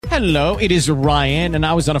Hello, it is Ryan, and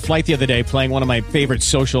I was on a flight the other day playing one of my favorite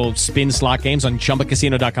social spin slot games on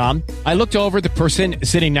ChumbaCasino.com. I looked over at the person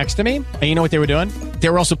sitting next to me, and you know what they were doing? They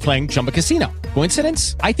were also playing Chumba Casino.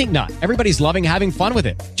 Coincidence? I think not. Everybody's loving having fun with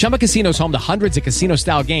it. Chumba Casino is home to hundreds of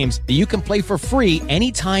casino-style games that you can play for free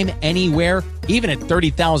anytime, anywhere, even at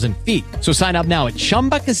 30,000 feet. So sign up now at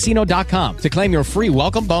ChumbaCasino.com to claim your free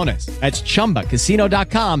welcome bonus. That's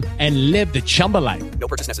ChumbaCasino.com and live the Chumba life. No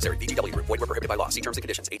purchase necessary. VGW. Void where prohibited by law. See terms and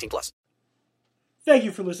conditions. 18+. Thank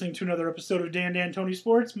you for listening to another episode of Dan Tony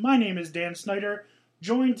Sports. My name is Dan Snyder,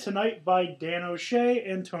 joined tonight by Dan O'Shea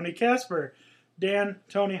and Tony Casper. Dan,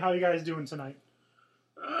 Tony, how you guys doing tonight?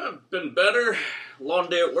 Been better. Long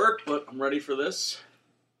day at work, but I'm ready for this.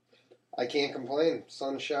 I can't complain.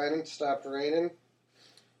 Sun's shining, stopped raining.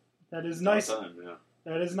 That is nice. Time, yeah.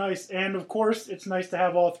 That is nice. And, of course, it's nice to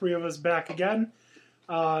have all three of us back again.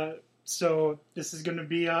 So this is going to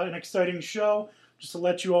be an exciting show. Just to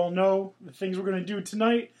let you all know the things we're going to do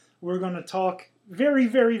tonight, we're going to talk very,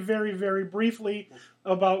 very, very, very briefly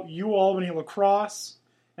about UAlbany lacrosse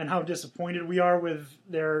and how disappointed we are with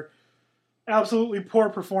their absolutely poor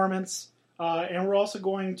performance. And we're also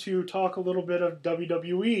going to talk a little bit of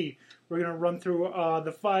WWE. We're going to run through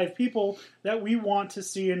the 5 people that we want to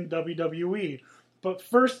see in WWE. But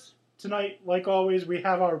first, tonight, like always, we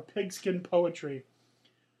have our pigskin poetry.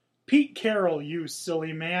 Pete Carroll, you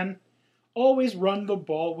silly man. Always run the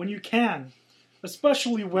ball when you can,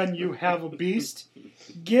 especially when you have a beast.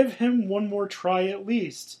 Give him one more try at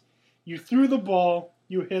least. You threw the ball,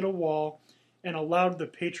 you hit a wall, and allowed the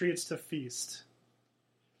Patriots to feast.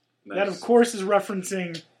 Nice. That, of course, is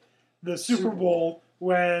referencing the Super Bowl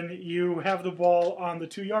when you have the ball on the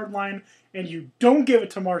 2-yard line and you don't give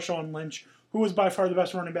it to Marshawn Lynch, who was by far the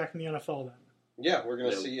best running back in the NFL then. Yeah, we're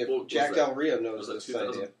going to see if Jack Del Rio knows this. Was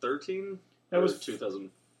that 2013? That was 2000.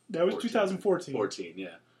 That was 2014. 14,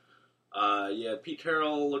 yeah. Yeah, Pete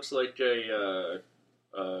Carroll looks like a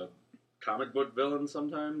comic book villain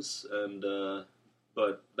sometimes, and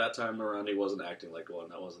but that time around he wasn't acting like one.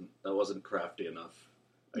 That wasn't crafty enough.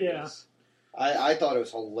 I guess. I thought it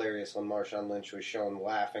was hilarious when Marshawn Lynch was shown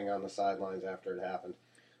laughing on the sidelines after it happened.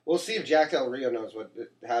 We'll see if Jack Del Rio knows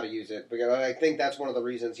how to use it, because I think that's one of the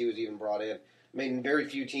reasons he was even brought in. I mean, very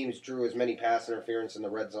few teams drew as many pass interference in the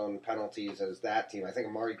red zone penalties as that team. I think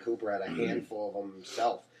Amari Cooper had a handful of them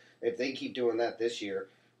himself. If they keep doing that this year,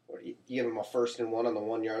 you give them a 1st and 1 on the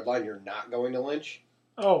 1-yard line, you're not going to Lynch?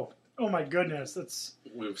 Oh my goodness.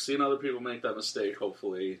 We've seen other people make that mistake.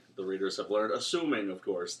 Hopefully the readers have learned, assuming, of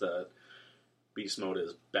course, that Beast Mode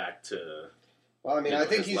is back to... Well, I mean, I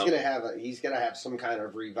think he's going to have some kind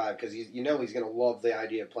of revive, because he's going to love the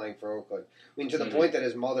idea of playing for Oakland. I mean, to the point that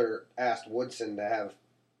his mother asked Woodson to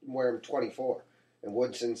wear him 24, and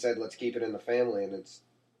Woodson said, "Let's keep it in the family," and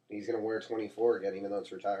he's going to wear 24 again, even though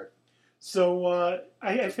it's retired. So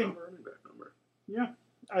I think,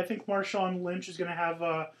 I think Marshawn Lynch is going to have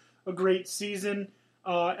a great season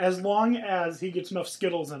as long as he gets enough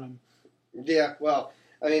Skittles in him. Yeah, well,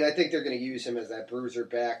 I mean, I think they're going to use him as that bruiser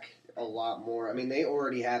back a lot more. I mean, they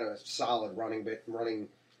already had a solid running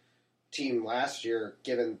team last year,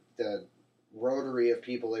 given the rotary of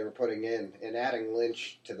people they were putting in, and adding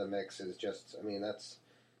Lynch to the mix is just, I mean, that's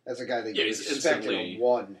a guy that you expect in a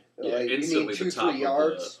 1. Yeah, like, instantly you need 2-3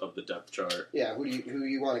 yards of the depth chart. Yeah, who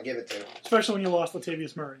you want to give it to? Especially when you lost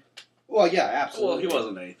Latavius Murray. Well, yeah, absolutely. Well, he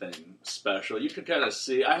wasn't anything special. You could kind of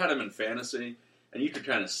see, I had him in fantasy, and you could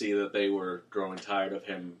kind of see that they were growing tired of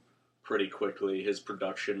him pretty quickly. His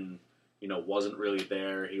production, wasn't really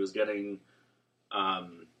there. He was getting a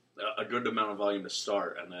good amount of volume to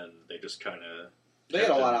start, and then they just kind of... They had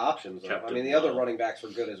a lot of options, though. I mean, the other running backs were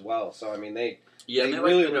good as well. So, I mean, they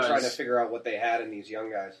really were trying to figure out what they had in these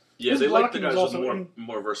young guys. Yeah, they liked the guys with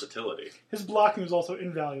more versatility. His blocking was also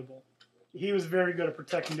invaluable. He was very good at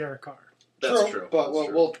protecting Derek Carr. That's true. But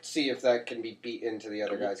we'll see if that can be beat into the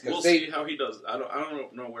other guys. We'll see how he does. I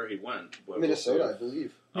don't know where he went. Minnesota, I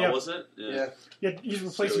believe. Oh, yeah. Was it? Yeah. He's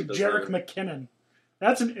replacing Jerick McKinnon.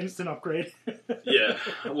 That's an instant upgrade. Yeah.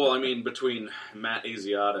 Well, I mean, between Matt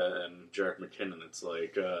Asiata and Jerick McKinnon, it's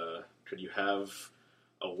like, could you have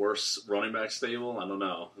a worse running back stable? I don't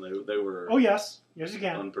know. They were... Oh, yes. Yes, you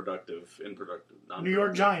can. Unproductive. New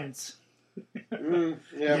York Giants. We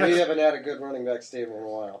haven't had a good running back stable in a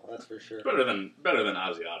while. That's for sure. Better than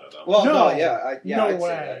Asiata, though. Well, no I'd way.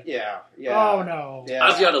 Say that. Yeah. Oh no. Yeah.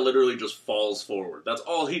 Asiata literally just falls forward. That's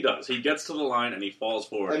all he does. He gets to the line and he falls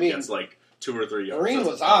forward. And gets like 2 or 3 yards. Vereen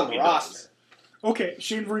was on the roster. Okay,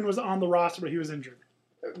 Shane Vereen was on the roster, but he was injured.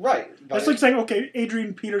 Right. That's like saying, okay,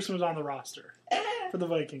 Adrian Peterson was on the roster. for the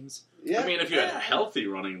Vikings. Yeah. I mean, if you had a healthy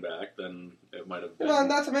running back, then it might have been. Well,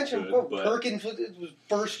 not to mention, good, but Perkins was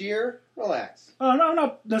first year. Relax. No, I'm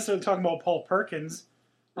not necessarily talking about Paul Perkins.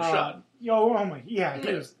 Rashad. Oh my, yeah,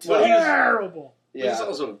 he was Well, he was- terrible. Yeah. He's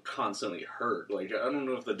also constantly hurt. Like, I don't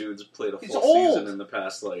know if the dude's played a He's full old. season in the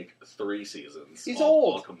past, 3 seasons. He's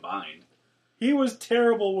all old. combined. He was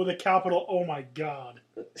terrible with a capital. Oh my God.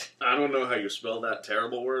 I don't know how you spell that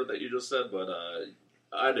terrible word that you just said, but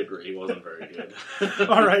I'd agree he wasn't very good.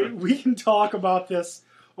 All right, we can talk about this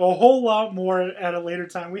a whole lot more at a later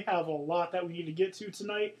time. We have a lot that we need to get to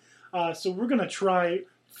tonight. So we're going to try,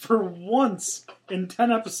 for once in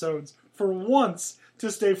 10 episodes,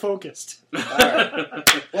 to stay focused. All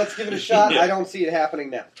right. Let's give it a shot. Yeah. I don't see it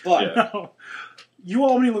happening now. But Yeah. No.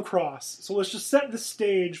 UAlbany Lacrosse. So let's just set the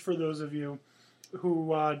stage for those of you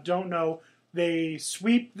who don't know. They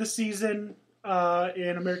sweep the season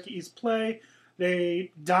in America East play.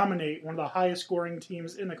 They dominate one of the highest scoring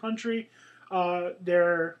teams in the country.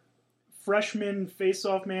 Their freshman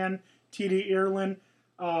face-off man, T.D. Ireland,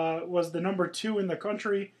 was the number 2 in the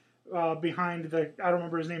country behind I don't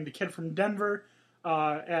remember his name, the kid from Denver.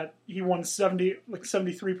 He won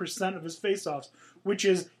 73% of his face-offs, which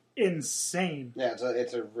is insane. yeah,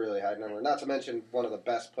 it's a really high number. Not to mention one of the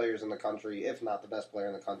best players in the country, if not the best player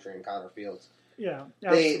in the country, in Connor Fields. Yeah,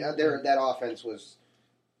 That offense was,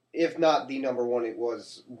 if not the number one, it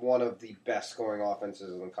was one of the best scoring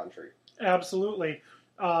offenses in the country. absolutely.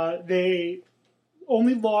 They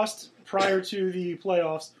only lost prior to the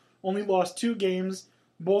playoffs. Only lost 2 games.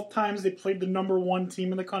 Both times they played the number 1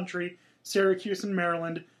 team in the country, Syracuse and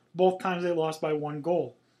Maryland. Both times they lost by 1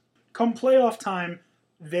 goal. Come playoff time,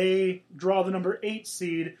 they draw the number 8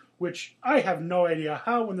 seed, which I have no idea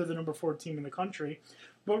how when they're the number 4 team in the country.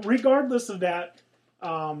 But regardless of that,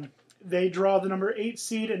 they draw the number 8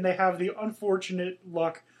 seed, and they have the unfortunate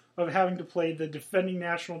luck of having to play the defending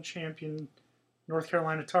national champion North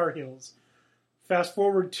Carolina Tar Heels. Fast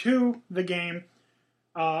forward to the game,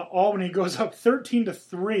 Albany goes up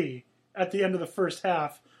 13-3 at the end of the first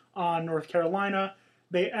half on North Carolina.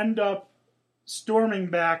 They end up storming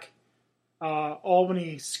back.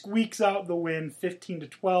 Albany squeaks out the win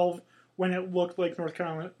 15-12 when it looked like North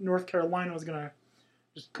Carolina was going to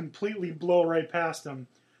just completely blow right past them.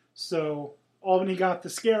 So Albany got the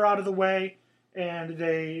scare out of the way, and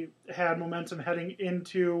they had momentum heading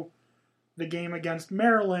into the game against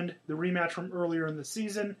Maryland, the rematch from earlier in the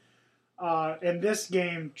season. And this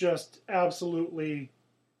game just absolutely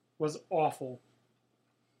was awful.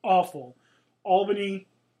 Awful. Albany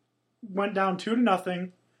went down 2-0,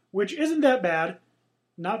 which isn't that bad.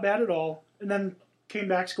 Not bad at all. And then came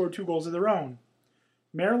back, scored 2 goals of their own.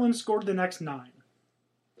 Maryland scored the next 9.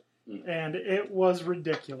 And it was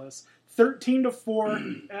ridiculous.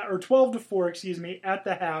 13-4, or 12-4, at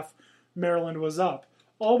the half, Maryland was up.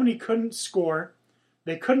 Albany couldn't score.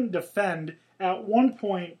 They couldn't defend. At one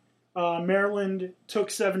point, Maryland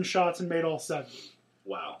took 7 shots and made all 7.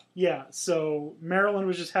 Wow. Yeah, so Maryland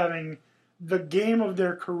was just having the game of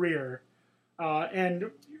their career.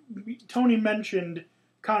 And Tony mentioned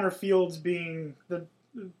Connor Fields being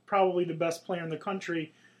probably the best player in the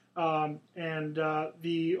country. And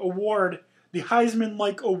the award, the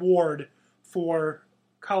Heisman-like award for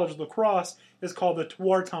college lacrosse is called the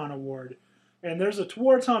Tewaaraton Award. And there's a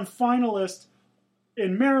Tewaaraton finalist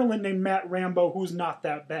in Maryland named Matt Rambo who's not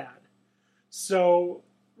that bad. So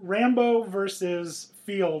Rambo versus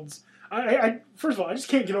Fields. First of all, I just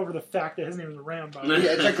can't get over the fact that his name is Rambo.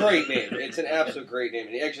 Yeah, it's a great name. It's an absolute great name.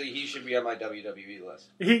 And actually, he should be on my WWE list.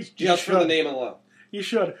 He Just for the name alone. He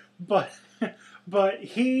should. But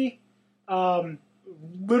he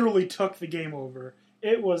literally took the game over.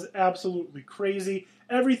 It was absolutely crazy.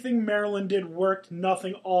 Everything Maryland did worked.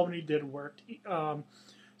 Nothing Albany did worked.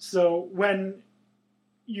 So when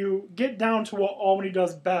you get down to what Albany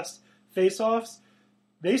does best, face-offs,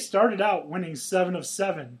 they started out winning 7 of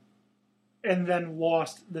 7 and then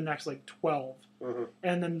lost the next 12. Mm-hmm.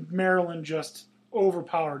 And then Maryland just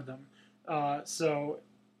overpowered them. So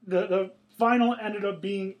the final ended up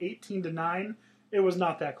being 18-9. It was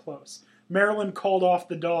not that close. Maryland called off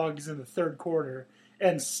the Dogs in the third quarter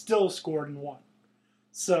and still scored and won.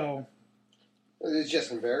 So It's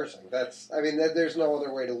just embarrassing. There's no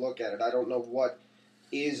other way to look at it. I don't know what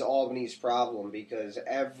is Albany's problem, because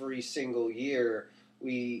every single year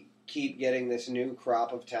we keep getting this new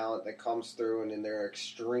crop of talent that comes through, and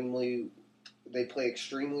they play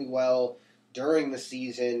extremely well during the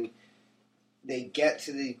season. They get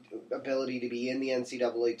to the ability to be in the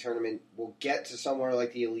NCAA tournament, will get to somewhere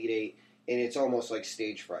like the Elite Eight, and it's almost like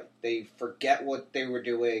stage fright. They forget what they were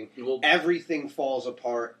doing. Well, Everything falls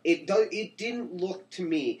apart. It didn't look to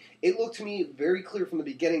me. It looked to me very clear from the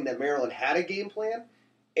beginning that Maryland had a game plan,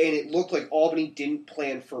 and it looked like Albany didn't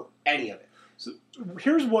plan for any of it. So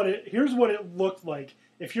here's what it looked like.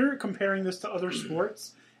 If you're comparing this to other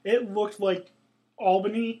sports, it looked like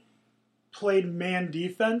Albany played man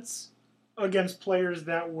defense against players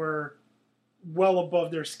that were well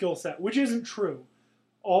above their skill set, which isn't true.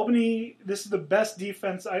 Albany, this is the best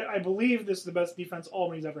defense. I believe this is the best defense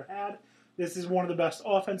Albany's ever had. This is one of the best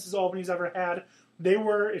offenses Albany's ever had. They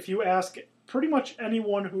were, if you ask pretty much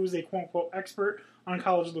anyone who's a quote-unquote expert on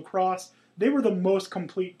college lacrosse, they were the most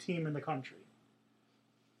complete team in the country.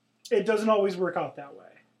 It doesn't always work out that way.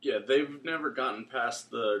 Yeah, they've never gotten past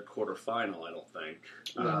the quarterfinal, I don't think.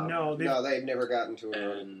 They've never gotten to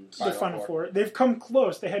the Final Four. They've come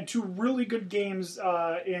close. They had two really good games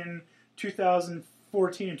in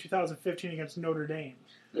 2014 and 2015 against Notre Dame.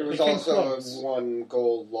 There was also one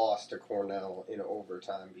goal lost to Cornell in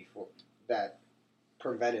overtime before that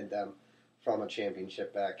prevented them from a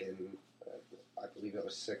championship back in, I believe it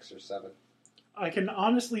was 6 or 7. I can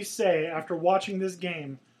honestly say, after watching this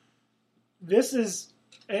game, this is...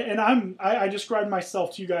 And I described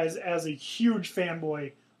myself to you guys as a huge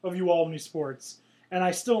fanboy of UAlbany sports, and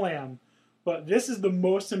I still am. But this is the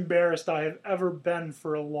most embarrassed I have ever been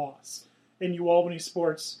for a loss in UAlbany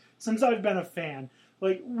sports since I've been a fan.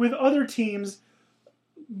 Like with other teams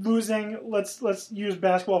losing, let's use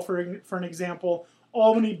basketball for an example.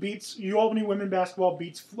 UAlbany women basketball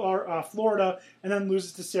beats Florida and then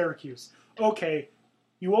loses to Syracuse. Okay,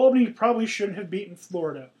 UAlbany probably shouldn't have beaten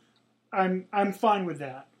Florida. I'm fine with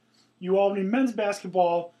that. UAlbany men's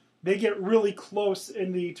basketball, they get really close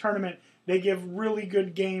in the tournament. They give really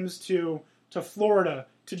good games to Florida,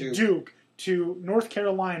 to Duke, to North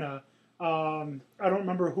Carolina. I don't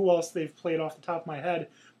remember who else they've played off the top of my head,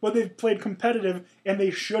 but they've played competitive, and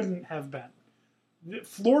they shouldn't have been.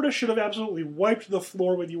 Florida should have absolutely wiped the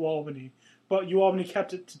floor with UAlbany, but UAlbany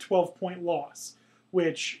kept it to 12-point loss,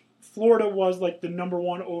 which Florida was like the number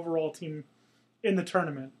one overall team in the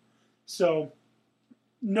tournament. So,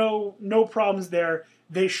 no problems there.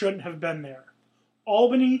 They shouldn't have been there.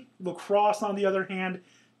 Albany, lacrosse, on the other hand,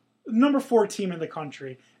 number 4 team in the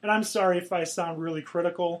country. And I'm sorry if I sound really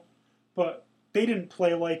critical, but they didn't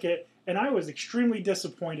play like it. And I was extremely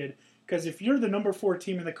disappointed because if you're the number 4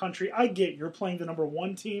 team in the country, I get you're playing the number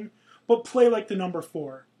 1 team, but play like the number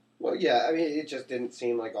 4. Well, yeah, I mean, it just didn't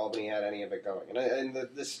seem like Albany had any of it going. And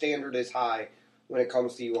the standard is high when it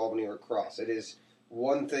comes to UAlbany lacrosse. It is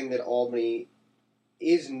one thing that Albany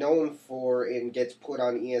is known for and gets put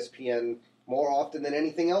on ESPN more often than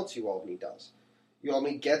anything else UAlbany does.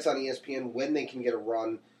 UAlbany gets on ESPN when they can get a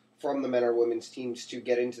run from the men or women's teams to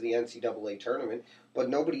get into the NCAA tournament, but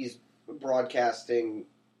nobody's broadcasting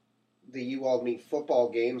the UAlbany football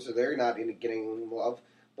games, so they're not getting love.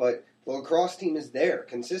 But the lacrosse team is there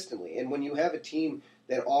consistently, and when you have a team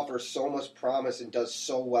that offers so much promise and does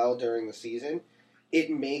so well during the season, it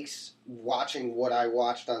makes watching what I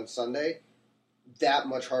watched on Sunday that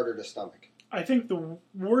much harder to stomach. I think the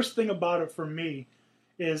worst thing about it for me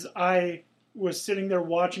is I was sitting there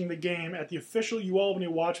watching the game at the official UAlbany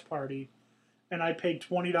watch party, and I paid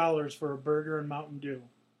 $20 for a burger and Mountain Dew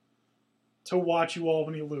to watch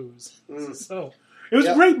UAlbany lose. So it was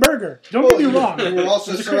a great burger. Don't get me wrong. We were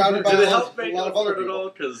also surrounded by Did it a help lot make of up other for it at people. all?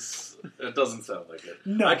 Because it doesn't sound like it.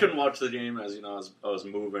 No. I couldn't watch the game, as you know, I was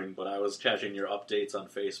moving, but I was catching your updates on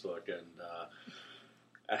Facebook, and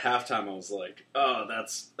at halftime I was like, oh,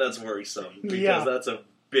 that's worrisome, because that's a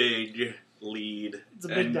big lead. It's a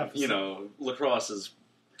big and, deficit. You know, lacrosse is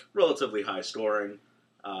relatively high scoring,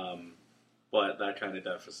 but that kind of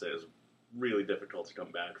deficit is really difficult to come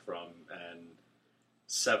back from, and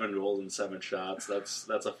 7 goals and 7 shots,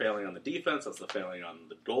 that's a failing on the defense, that's a failing on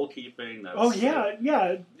the goalkeeping.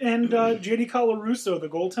 And J.D. Colarusso, the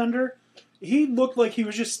goaltender, he looked like he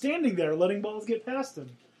was just standing there letting balls get past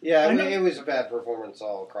him. Yeah, I mean, it was a bad performance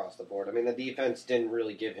all across the board. I mean, the defense didn't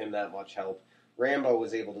really give him that much help. Rambo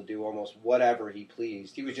was able to do almost whatever he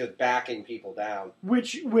pleased. He was just backing people down.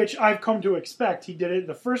 Which I've come to expect. He did it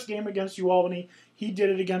the first game against UAlbany. He did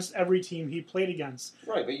it against every team he played against.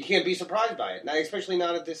 Right, but you can't be surprised by it. Now, especially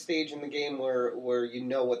not at this stage in the game where you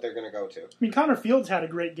know what they're going to go to. I mean, Connor Fields had a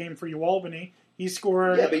great game for UAlbany. He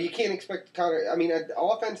scored... Yeah, but you can't expect Connor... I mean, an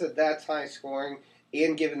offense at that high scoring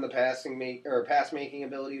and given the pass-making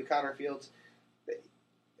ability of Connor Fields,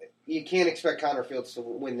 you can't expect Connor Fields to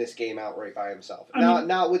win this game outright by himself.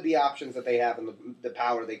 Not with the options that they have and the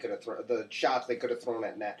power they could have thrown, the shots they could have thrown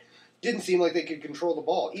at net. didn't seem like they could control the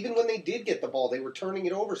ball. Even when they did get the ball, they were turning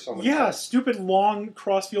it over so many Yeah, times. stupid long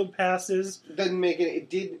crossfield passes. Doesn't make it. It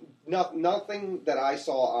did nothing that I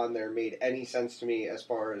saw on there made any sense to me as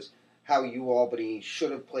far as how UAlbany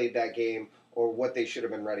should have played that game or what they should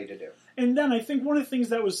have been ready to do. And then I think one of the things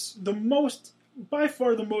that was by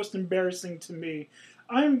far the most embarrassing to me,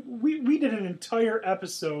 we did an entire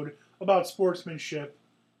episode about sportsmanship,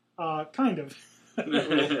 kind of.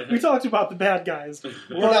 We talked about the bad guys.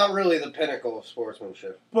 We're not really the pinnacle of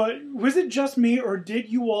sportsmanship. But was it just me, or did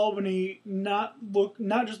UAlbany not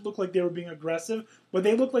just look like they were being aggressive, but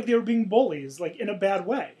they looked like they were being bullies, like in a bad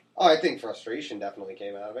way? Oh, I think frustration definitely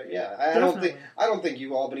came out of it. Yeah, I don't think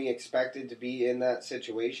UAlbany expected to be in that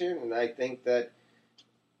situation, and I think that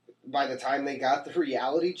by the time they got the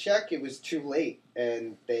reality check, it was too late,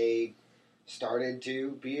 and they started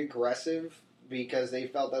to be aggressive because they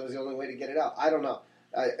felt that was the only way to get it out. I don't know.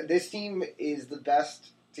 This team is the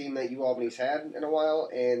best team that UAlbany's had in a while,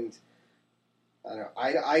 and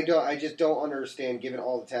I just don't understand, given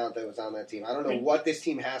all the talent that was on that team. I don't know what this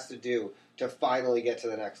team has to do to finally get to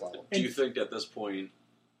the next level. Do you think at this point,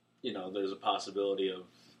 there's a possibility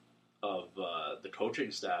of the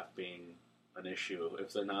coaching staff being an issue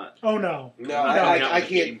if they're not? Oh no, I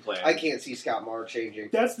can't see Scott Marr changing.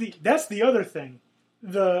 That's the other thing.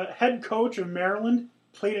 The head coach of Maryland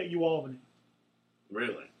played at UAlbany.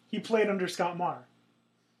 Really? He played under Scott Marr,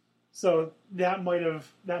 so that might have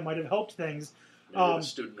helped things. Maybe the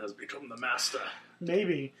student has become the master.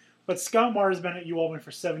 Maybe. But Scott Marr has been at UAlbany for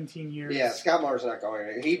 17 years. Yeah, Scott Marr's not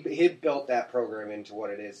going. He built that program into what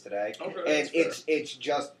it is today, okay, and it's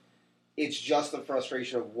just the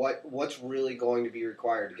frustration of what's really going to be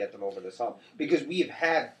required to get them over this hump. Because we've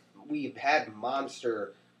had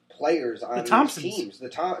monster players on these teams,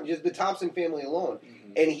 just the Thompson family alone,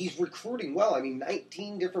 and he's recruiting well. I mean,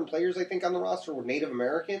 19 different players I think on the roster were Native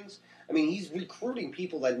Americans. I mean, he's recruiting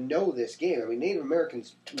people that know this game. I mean, Native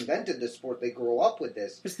Americans invented this sport. They grow up with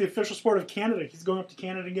this. It's the official sport of Canada. He's going up to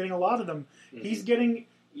Canada and getting a lot of them. Mm-hmm.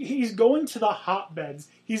 He's going to the hotbeds.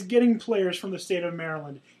 He's getting players from the state of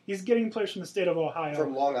Maryland. He's getting players from the state of Ohio.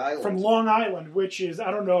 From Long Island. From Long Island, which is,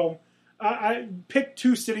 I don't know, I picked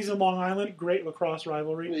 2 cities in Long Island. Great lacrosse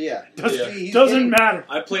rivalry. Yeah. Doesn't matter.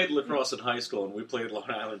 I played lacrosse in high school, and we played Long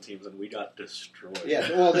Island teams, and we got destroyed. Yeah,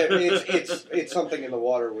 well, it's something in the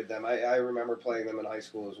water with them. I remember playing them in high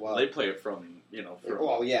school as well. They play it from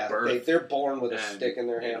birth. They're born with a stick in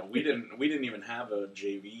their hand. We didn't even have a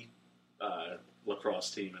JV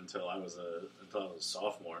lacrosse team until I was a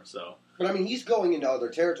sophomore. So, but I mean, he's going into other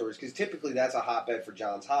territories because typically that's a hotbed for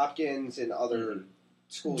Johns Hopkins and other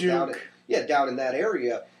schools down in that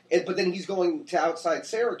area. But then he's going to outside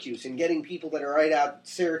Syracuse and getting people that are right out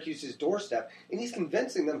Syracuse's doorstep, and he's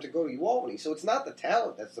convincing them to go to UAlbany. So it's not the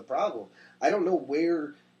talent that's the problem. I don't know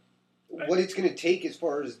what it's going to take as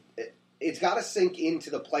far as it's got to sink into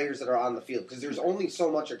the players that are on the field because there's only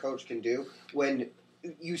so much a coach can do when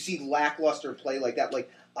you see lackluster play like that.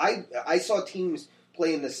 Like I saw teams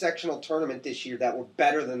play in the sectional tournament this year that were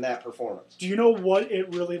better than that performance. Do you know what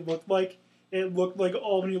it really looked like? It looked like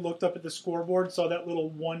Albany looked up at the scoreboard, saw that little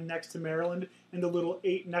 1 next to Maryland and the little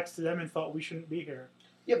 8 next to them and thought we shouldn't be here.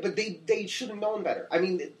 Yeah, but they should have known better. I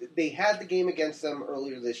mean, they had the game against them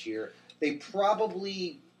earlier this year. They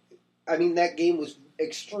probably... I mean, that game was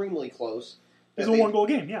extremely close. It was a 1-goal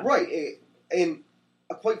game, yeah. Right. And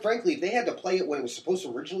quite frankly, if they had to play it when it was supposed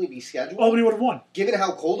to originally be scheduled... Albany would have won. Given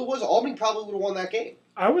how cold it was, Albany probably would have won that game.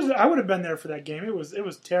 I would have been there for that game. It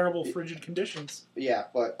was terrible, frigid conditions. Yeah,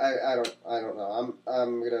 but I don't know.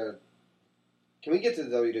 I'm gonna. Can we get to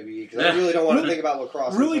the WWE? Because I really don't want to think about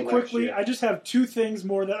lacrosse. Really quickly, I just have 3 things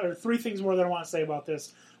more that I want to say about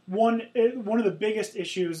this. One of the biggest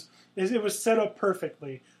issues is it was set up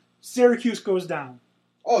perfectly. Syracuse goes down.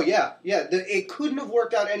 Oh yeah. It couldn't have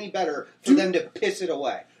worked out any better for them to piss it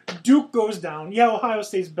away. Duke goes down. Yeah, Ohio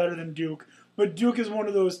State's better than Duke. But Duke is one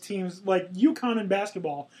of those teams, like UConn in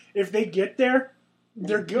basketball. If they get there,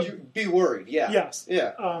 they're good. You'd be worried, yeah. Yes.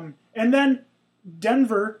 Yeah. And then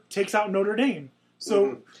Denver takes out Notre Dame.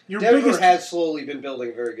 So Denver has slowly been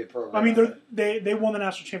building a very good program. I mean, they won the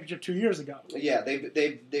national championship 2 years ago. Yeah,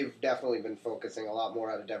 they've definitely been focusing a lot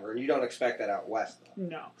more out of Denver, and you don't expect that out west, though.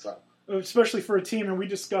 No. So. Especially for a team, and we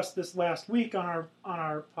discussed this last week on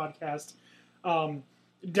our podcast.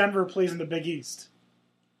 Denver plays in the Big East.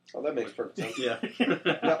 Oh, that makes perfect sense. Yeah.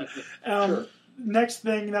 Sure. Next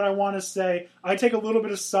thing that I want to say, I take a little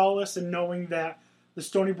bit of solace in knowing that the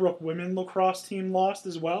Stony Brook women lacrosse team lost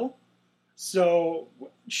as well. So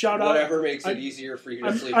shout out. Whatever makes it easier for you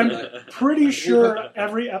to sleep at I'm night. pretty sure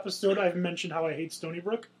every episode I've mentioned how I hate Stony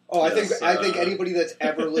Brook. Oh, Yes, I think anybody that's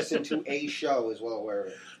ever listened to a show is well aware of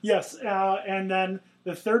it. Yes, and then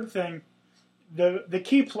the third thing, the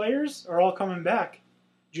key players are all coming back.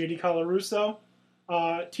 J.D. Colarusso,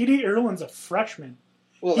 T.D. Ireland's a freshman.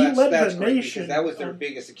 Well, He that's led the great nation. because that was their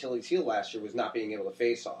biggest Achilles heel last year was not being able to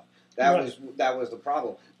face off. That was the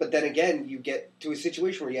problem. But then again, you get to a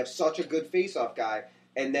situation where you have such a good face off guy,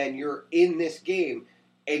 and then you're in this game,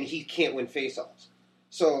 and he can't win face offs.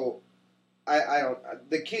 So I don't.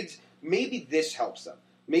 The kids, maybe this helps them.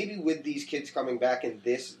 Maybe with these kids coming back and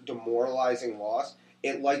this demoralizing loss,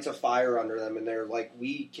 it lights a fire under them, and they're like,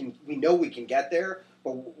 we know we can get there,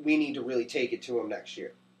 but we need to really take it to them next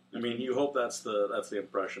year. I mean, you hope that's the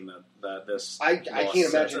impression that this. I loss can't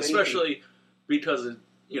sets, imagine especially because it,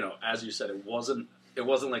 as you said, it wasn't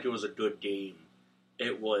like it was a good game.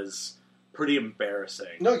 It was pretty embarrassing.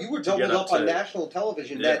 No, you were doubled up on national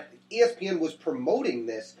television that ESPN was promoting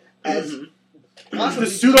this as The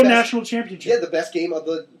pseudo-national championship. Yeah, the best game of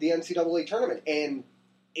the NCAA tournament, and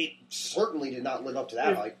it certainly did not live up to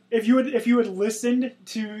that. If you had listened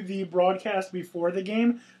to the broadcast before the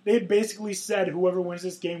game, they had basically said whoever wins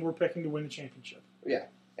this game, we're picking to win the championship. Yeah,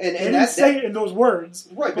 and they didn't say it in those words,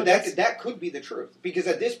 right? But that could be the truth because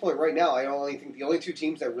at this point, right now, I only think the only two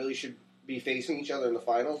teams that really should be facing each other in the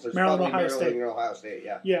finals. There's Maryland, probably Ohio Maryland State. and Ohio State.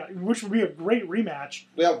 Yeah, yeah, which would be a great rematch.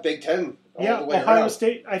 Yeah, Big Ten. Yeah, the way Ohio around.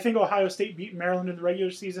 State. I think Ohio State beat Maryland in the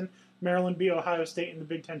regular season. Maryland beat Ohio State in the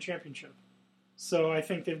Big Ten championship. So I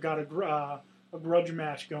think they've got a grudge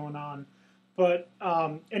match going on. But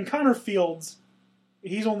and Connor Fields,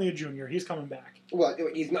 he's only a junior. He's coming back. Well,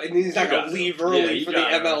 he's not going to leave early for the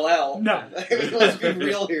MLL. No, let's be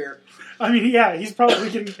real here. I mean, yeah, he's probably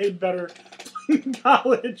getting paid better in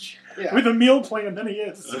college with a meal plan than he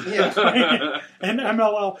is in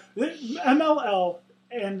MLL. MLL,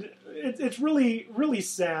 and it's really, really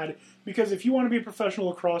sad because if you want to be a professional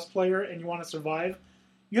lacrosse player and you want to survive,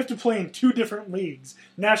 you have to play in two different leagues: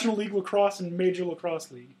 National League Lacrosse and Major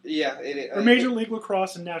Lacrosse League. Yeah, or Major League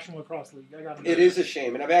Lacrosse and National Lacrosse League. It is a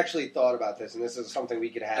shame, and I've actually thought about this, and this is something we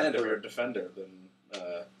could have. And if you're a defender, then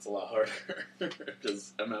it's a lot harder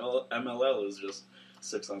because MLL is just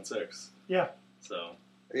 6-on-6. Yeah. So.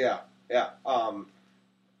 Yeah.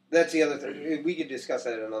 That's the other thing. We could discuss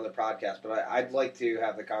that in another podcast, but I'd like to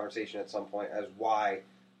have the conversation at some point as why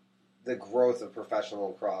the growth of professional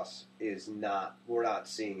lacrosse we're not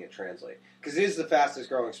seeing it translate. Because it is the fastest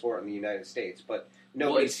growing sport in the United States, but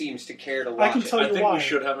nobody seems to care to watch it. I think we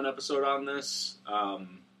should have an episode on this.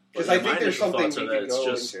 Because I think there's something we could go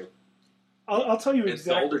into. I'll tell you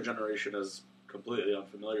exactly. The older generation is completely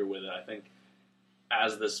unfamiliar with it. I think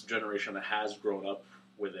as this generation that has grown up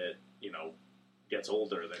with it, gets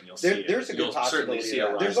older, then you'll see there's it. a good possibility.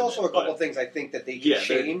 There's also a couple things I think that they can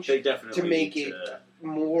change to make it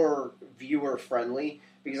more viewer friendly,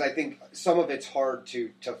 because I think some of it's hard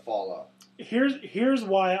to follow. Here's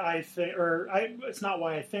why I think, it's not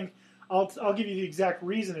why I think. I'll give you the exact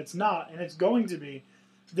reason it's not, and it's going to be.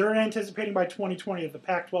 They're anticipating by 2020 that the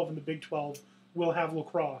Pac-12 and the Big 12 will have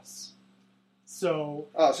lacrosse. So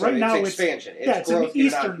right now it's expansion. It's growth. an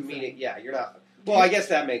Eastern thing. You're not. Well, I guess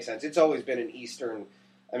that makes sense. It's always been an Eastern.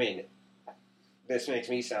 I mean, this makes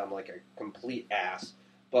me sound like a complete ass,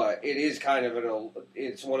 but it is kind of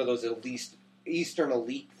it's one of those Eastern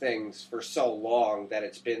elite things for so long that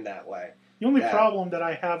it's been that way. The only problem that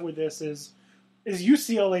I have with this is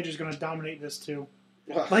UCLA just going to dominate this too?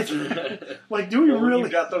 Like do we really?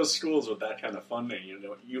 You've got those schools with that kind of funding.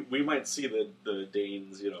 We might see the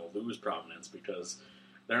Danes, lose prominence because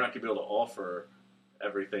they're not going to be able to offer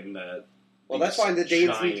everything that. Well, that's why the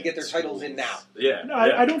Danes need to get their titles in now. Yeah, no,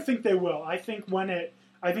 I don't think they will. I think when it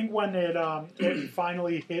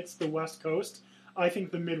finally hits the West Coast, I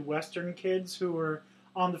think the Midwestern kids who are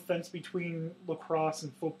on the fence between lacrosse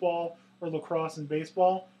and football or lacrosse and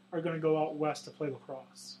baseball are going to go out west to play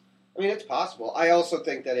lacrosse. I mean, it's possible. I also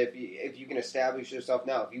think that if you can establish yourself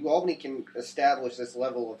now, if Albany can establish this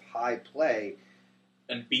level of high play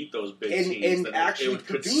and beat those big teams, and actually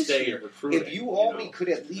produce here, if Albany could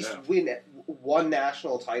at least win one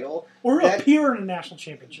national title or appear in a national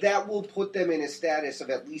championship, that will put them in a status of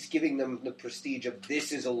at least giving them the prestige of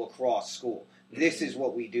this is a lacrosse school. This is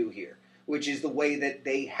what we do here, which is the way that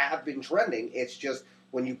they have been trending. It's just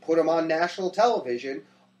when you put them on national television,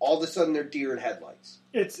 all of a sudden they're deer in headlights.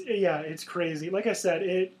 It's crazy. Like I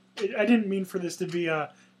said, I didn't mean for this to be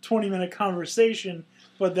a 20-minute conversation,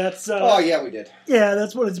 but that's... oh, yeah, we did. Yeah,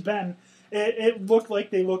 that's what it's been. It looked like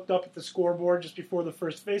they looked up at the scoreboard just before the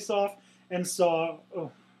first face-off and saw,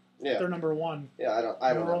 they're number 1. Yeah, I don't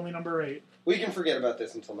We're know. only number 8. We can forget about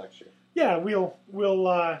this until next year. Yeah, we'll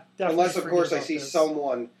definitely. Unless, of forget course, I about see this.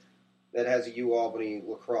 someone that has a U-Albany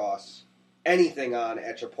lacrosse, anything on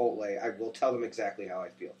at Chipotle, I will tell them exactly how I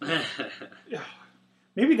feel.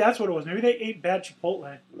 Maybe that's what it was. Maybe they ate bad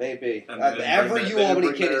Chipotle. Maybe. And they didn't Every bring their- U-Albany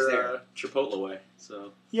they didn't kid bring is their, there. Chipotle away.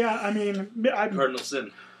 So Yeah, I mean, cardinal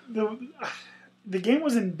sin. the game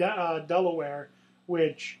was in Delaware,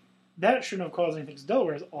 which that shouldn't have caused anything. 'Cause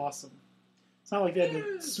Delaware is awesome. It's not like they had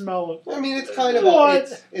the smell of. I mean, it's kind of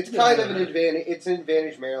What? it's kind of an advantage. It's an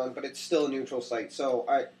advantage, Maryland, but it's still a neutral site. So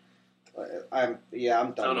I'm done. I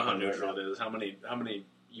don't know with how it neutral right it is. How many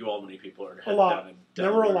UAlbany people are A lot. down in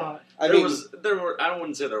There were a Delaware? lot. now. There were. I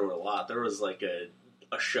wouldn't say there were a lot. There was like a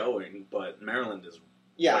showing, but Maryland is.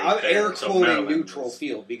 Yeah, right I'm there, air so quoting Maryland neutral is-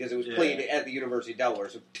 field because it was Yeah. played at the University of Delaware.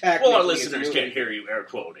 So technically, Well, our it's listeners neutral. can't hear you air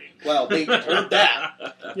quoting. Well, they heard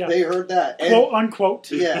that. Yeah. They heard that. And, Quote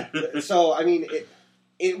unquote. yeah. So I mean,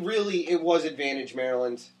 it was advantage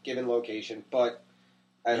Maryland given location, but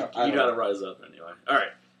I You don't got to know. rise up anyway. All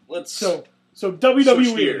right, let's So switch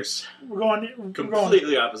WWE. gears. We're going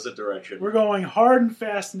Completely opposite direction. We're going hard and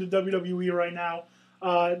fast into WWE right now.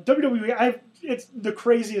 WWE, it's the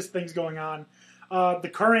craziest things going on. The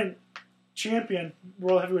current champion,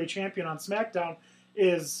 World Heavyweight Champion on SmackDown,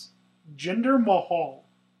 is Jinder Mahal.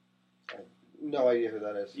 No idea who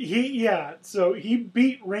that is. So he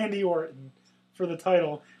beat Randy Orton for the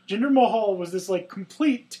title. Jinder Mahal was this like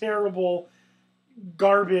complete terrible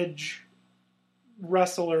garbage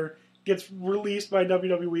wrestler. Gets released by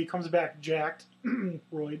WWE, comes back jacked,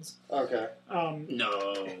 roids. Okay,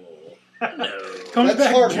 No. Comes that's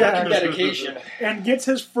back hard work jacked. and dedication. And gets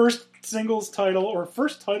his first singles title, or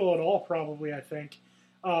first title at all, probably, I think.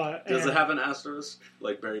 Does it have an asterisk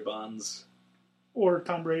like Barry Bonds? Or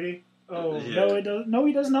Tom Brady? Oh, Yeah. no, it does. No,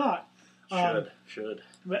 he does not. Should.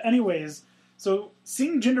 But anyways, so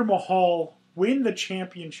seeing Jinder Mahal win the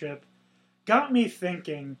championship got me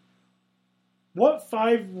thinking, what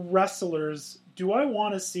 5 wrestlers do I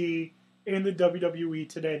want to see in the WWE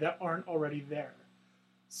today that aren't already there?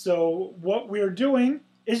 So what we're doing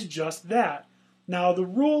is just that. Now, the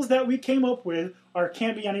rules that we came up with are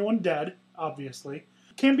can't be anyone dead, obviously.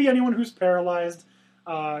 Can't be anyone who's paralyzed,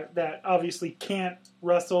 that obviously can't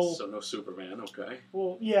wrestle. So no Superman, okay.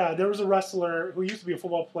 Well, yeah, there was a wrestler who used to be a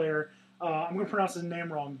football player. I'm going to pronounce his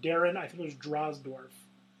name wrong. Darren, I think it was Drosdorf.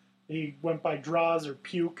 He went by Droz or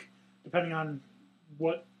Puke, depending on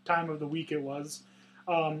what time of the week it was.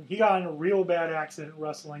 He got in a real bad accident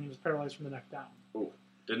wrestling. He was paralyzed from the neck down. Ooh,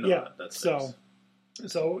 didn't know that. That's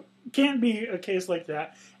So can't be a case like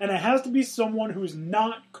that. And it has to be someone who's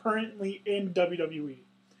not currently in WWE.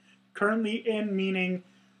 Currently in meaning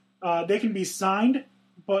they can be signed,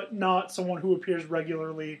 but not someone who appears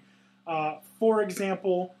regularly. For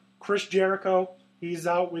example, Chris Jericho, he's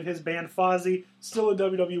out with his band Fozzy, still a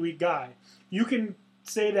WWE guy. You can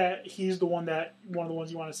say that he's one of the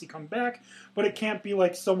ones you want to see come back, but it can't be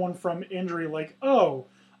like someone from injury like, oh,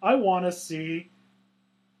 I want to see,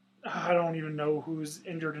 I don't even know who's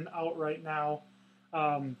injured and out right now.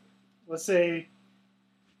 Let's say,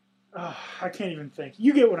 I can't even think.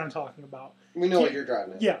 You get what I'm talking about. We know what you're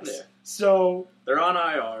driving at. Yes. Yeah. So, They're on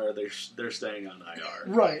IR. They're staying on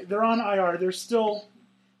IR. right, they're on IR. They're still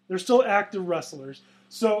active wrestlers.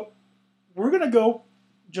 So we're gonna go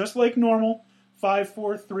just like normal. 5,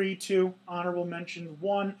 4, 3, 2. Honorable mention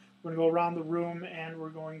 1. We're gonna go around the room and we're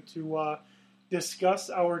going to discuss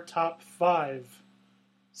our top 5.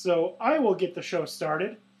 So I will get the show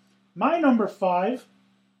started. My number 5.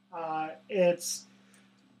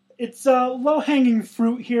 It's low-hanging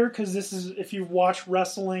fruit here because this is, if you've watched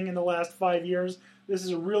wrestling in the last 5 years, this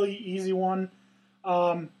is a really easy one.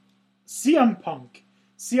 CM Punk.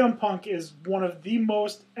 CM Punk is one of the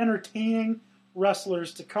most entertaining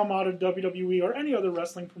wrestlers to come out of WWE or any other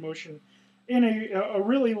wrestling promotion in a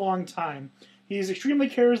really long time. He's extremely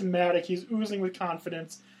charismatic. He's oozing with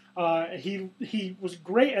confidence. He was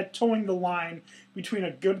great at towing the line between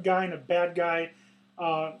a good guy and a bad guy.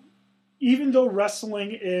 Even though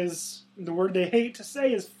wrestling is, the word they hate to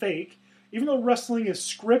say is fake, even though wrestling is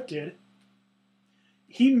scripted,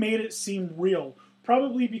 he made it seem real.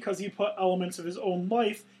 Probably because he put elements of his own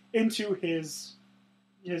life into his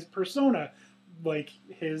persona, like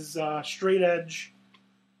his straight edge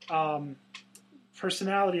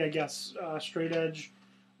personality, I guess. Straight edge,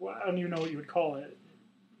 I don't even know what you would call it.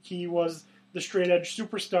 He was the straight edge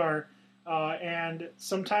superstar, and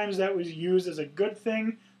sometimes that was used as a good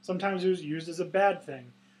thing, sometimes it was used as a bad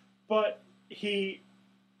thing. But he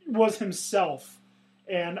was himself,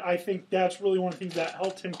 and I think that's really one of the things that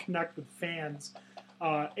helped him connect with fans.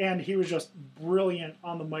 And he was just brilliant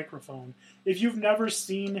on the microphone. If you've never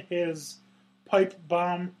seen his pipe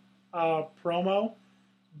bomb promo,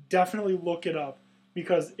 definitely look it up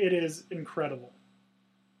because it is incredible.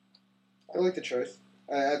 I like the choice.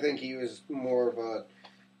 I think he was more of a...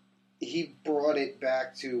 He brought it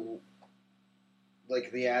back to,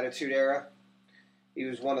 like, the Attitude Era. He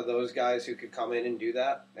was one of those guys who could come in and do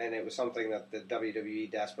that, and it was something that the WWE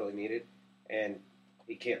desperately needed, and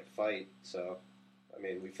he can't fight, so, I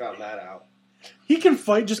mean, we found that out. He can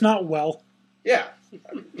fight, just not well. Yeah.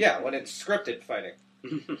 Yeah, when it's scripted fighting.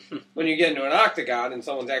 When you get into an octagon and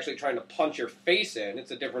someone's actually trying to punch your face in,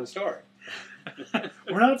 it's a different story.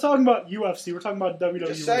 We're not talking about UFC. We're talking about WWE.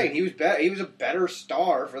 Just saying, he was better. He was a better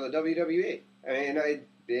star for the WWE. I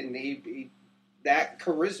mean, that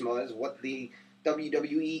charisma is what the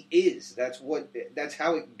WWE is. That's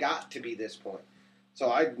how it got to be this point.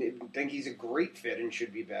 So I think he's a great fit and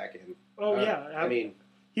should be back in. Oh yeah, I mean,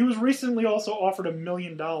 he was recently also offered $1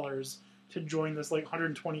 million to join this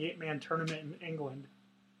 128-man tournament in England,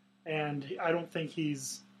 and I don't think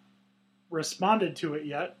he's responded to it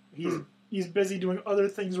yet. He's busy doing other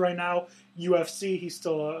things right now. UFC, he's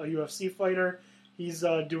still a UFC fighter. He's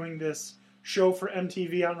doing this show for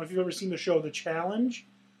MTV. I don't know if you've ever seen the show The Challenge,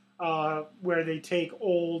 where they take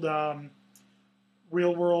old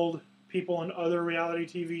real world people in other reality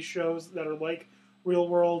TV shows that are like real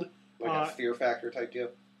world. like a Fear Factor type deal.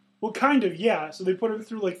 Well, kind of, yeah. So they put them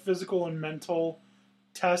through physical and mental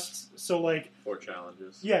tests. So or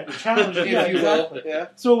challenges. yeah, challenges. Yeah, If you will. exactly. Yeah.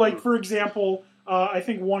 So for example, I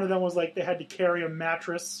think one of them was they had to carry a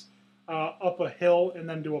mattress up a hill and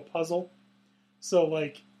then do a puzzle. So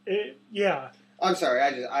yeah. I'm sorry,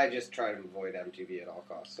 I just try to avoid MTV at all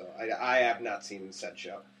costs, so I have not seen said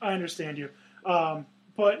show. I understand you.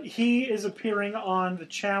 But he is appearing on the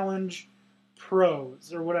Challenge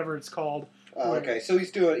Pros or whatever it's called. Oh, okay, so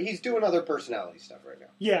he's doing other personality stuff right now.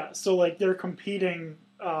 Yeah, so they're competing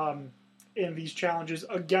in these challenges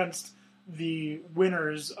against the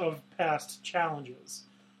winners of past challenges.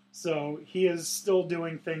 So he is still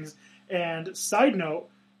doing things. And side note,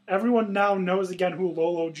 everyone now knows again who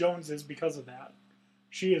Lolo Jones is because of that.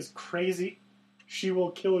 She is crazy. She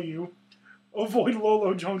will kill you. Avoid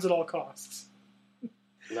Lolo Jones at all costs.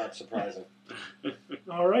 Not surprising.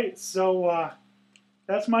 All right, so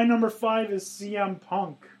that's my number 5 is CM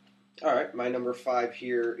Punk. All right, my number 5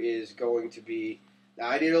 here is going to be... Now,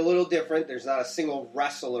 I did a little different. There's not a single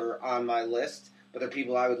wrestler on my list, but they're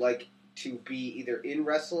people I would like to be either in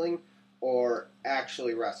wrestling or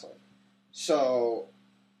actually wrestling. So,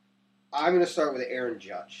 I'm going to start with Aaron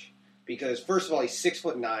Judge. Because, first of all, he's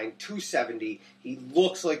 6'9", 270. He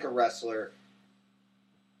looks like a wrestler.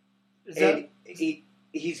 And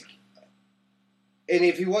he's... And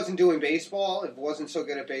if he wasn't doing baseball, if he wasn't so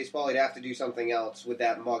good at baseball, he'd have to do something else with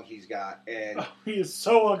that mug he's got. And he is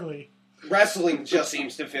so ugly. Wrestling just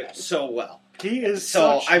seems to fit so well. He is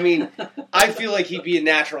so. I mean, I feel like he'd be a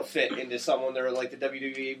natural fit into someone that are like the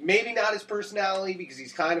WWE. Maybe not his personality because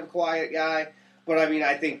he's kind of a quiet guy. But I mean,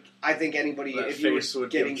 I think anybody that if you were would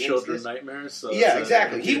getting give children into this, nightmares. So yeah,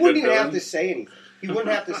 exactly. He wouldn't even villain. have to say anything. He wouldn't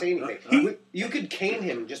have to say anything. You could cane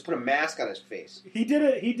him and just put a mask on his face. He did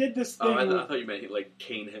it. He did this thing. Oh, I thought you meant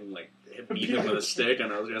cane him, beat him with a stick,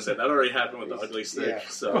 and I was going to say that already happened with the ugly stick. Yeah.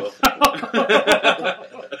 So,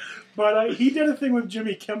 but he did a thing with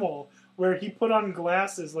Jimmy Kimmel where he put on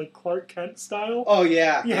glasses like Clark Kent style. Oh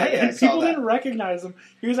yeah, yeah. And people didn't recognize him.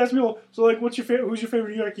 He was asking people, "So what's your favorite? Who's your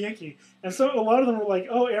favorite New York Yankee?" And so a lot of them were like,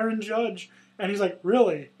 "Oh, Aaron Judge," and he's like,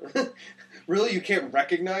 "Really? Really? You can't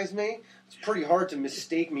recognize me? It's pretty hard to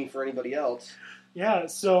mistake me for anybody else." Yeah,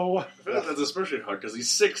 so... I feel like that's especially hard because he's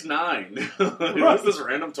 6'9". Right. Who's this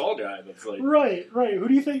random tall guy that's Right. Who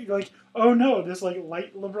do you think, oh no, this light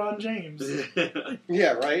LeBron James.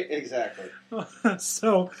 Yeah, right? Exactly.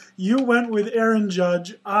 So, you went with Aaron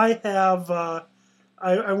Judge. I have,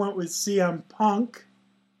 I went with CM Punk.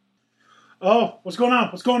 Oh, what's going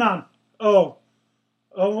on? Oh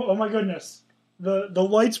my goodness. The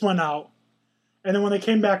lights went out. And then when they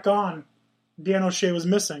came back on, Dan O'Shea was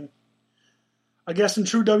missing. I guess in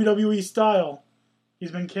true WWE style, he's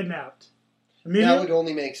been kidnapped. That would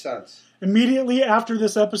only make sense. Immediately after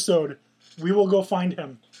this episode, we will go find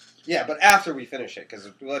him. Yeah, but after we finish it, because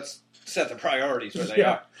let's set the priorities where they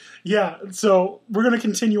are. Yeah, so we're going to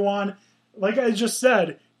continue on. Like I just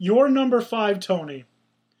said, your number 5, Tony,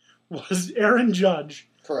 was Aaron Judge.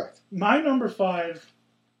 Correct. My number 5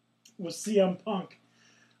 was CM Punk.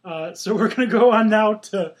 So we're going to go on now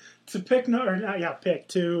to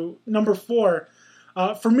number 4.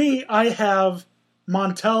 For me, I have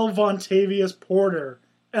Montel Vontavious Porter,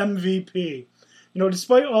 MVP.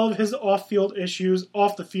 Despite all of his off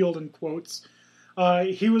the field in quotes,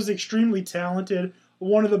 he was extremely talented,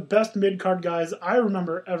 one of the best mid-card guys I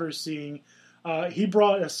remember ever seeing. He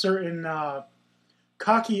brought a certain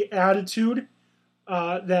cocky attitude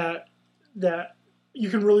that you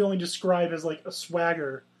can really only describe as like a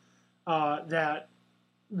swagger that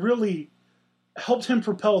really helped him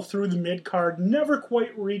propel through the mid-card, never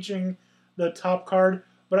quite reaching the top card,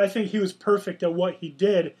 but I think he was perfect at what he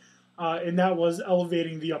did, and that was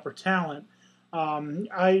elevating the upper talent.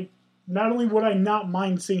 Not only would I not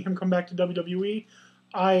mind seeing him come back to WWE,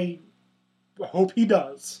 I hope he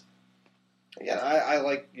does. Yeah, I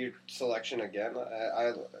like your selection again.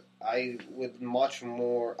 I would much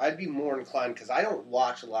more. I'd be more inclined because I don't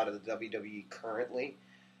watch a lot of the WWE currently.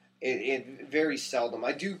 It very seldom.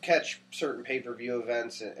 I do catch certain pay-per-view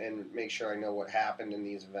events and make sure I know what happened in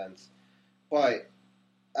these events, but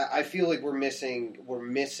I feel like we're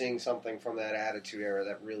missing something from that Attitude Era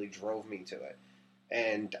that really drove me to it.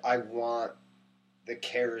 And I want the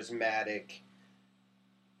charismatic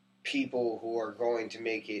people who are going to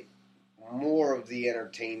make it more of the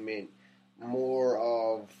entertainment, more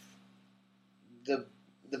of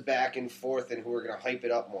the back and forth, and who are going to hype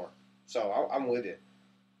it up more. So I'm with you.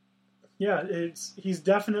 Yeah, he's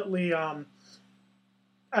definitely, I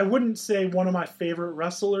wouldn't say one of my favorite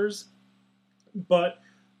wrestlers, but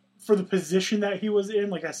for the position that he was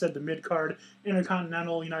in, like I said, the mid-card,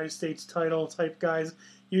 Intercontinental, United States title type guys,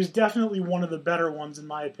 he was definitely one of the better ones in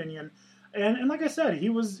my opinion. And like I said, he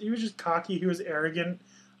was just cocky, he was arrogant.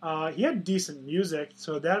 He had decent music,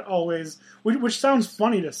 so that always, which sounds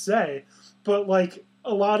funny to say, but like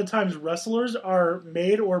a lot of times wrestlers are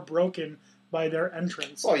made or broken by their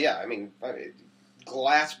entrance. Well, yeah, I mean,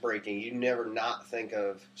 glass breaking, you never not think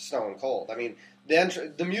of Stone Cold. I mean,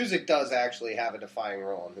 the music does actually have a defining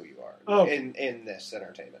role in who you are in this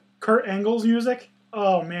entertainment. Kurt Angle's music,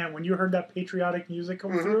 oh man, when you heard that patriotic music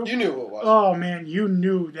come through, you knew who it was. Oh man, you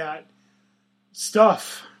knew that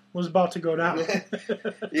stuff was about to go down.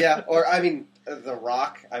 Yeah, or I mean, The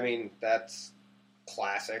Rock, I mean, that's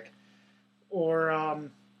classic. Or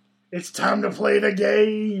It's Time to Play the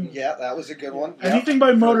Game. Yeah, that was a good one. Anything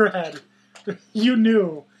by Motorhead, you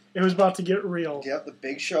knew it was about to get real. Yep, The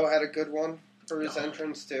Big Show had a good one for his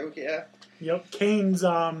entrance too. Yeah. Yep, Kane's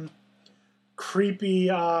creepy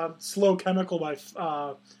Slow Chemical by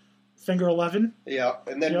Finger 11. Yeah,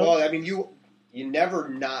 and then well, I mean you never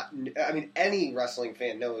not. I mean any wrestling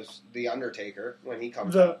fan knows the Undertaker when he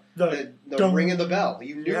comes up. The ring of the bell.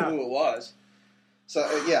 You knew who it was. So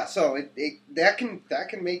so it that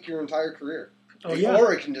can make your entire career. Oh, yeah.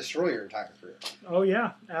 Or it can destroy your entire career. Oh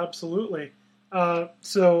yeah, absolutely.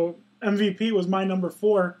 So MVP was my number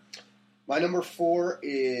 4. My number 4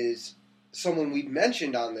 is someone we've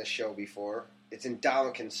mentioned on this show before. It's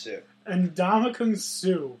Ndamukong Suh. Ndamukong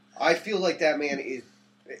Suh. I feel like that man is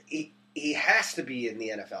he has to be in the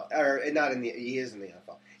NFL, or not in the. He is in the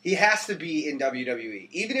NFL. He has to be in WWE,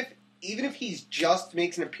 even if he's just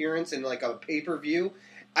makes an appearance in like a pay-per-view.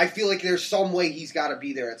 I feel like there's some way he's got to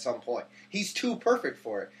be there at some point. He's too perfect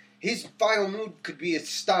for it. His final move could be a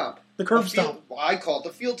stomp. The curb stomp. I call it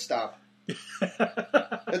the field stomp.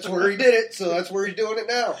 That's where he did it, so that's where he's doing it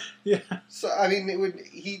now. Yeah. So I mean,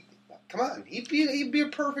 come on, he'd be a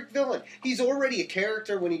perfect villain. He's already a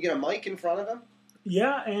character when you get a mic in front of him.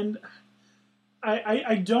 Yeah, and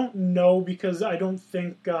I don't know because I don't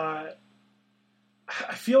think I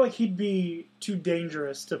feel like he'd be too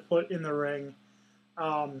dangerous to put in the ring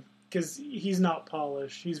because he's not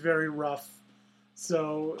polished. He's very rough.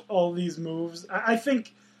 So all these moves, I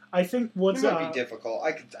think what's it might be difficult.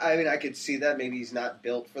 I could see that. Maybe he's not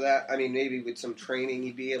built for that. I mean, maybe with some training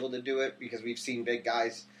he'd be able to do it because we've seen big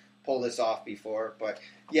guys pull this off before. But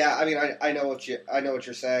yeah, I mean, I know what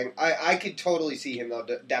you're saying. I could totally see him though,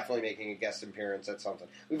 definitely making a guest appearance at something.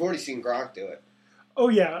 We've already seen Gronk do it. Oh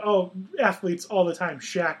yeah, athletes all the time.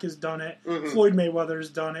 Shaq has done it. Mm-hmm. Floyd Mayweather's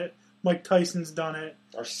done it. Mike Tyson's done it.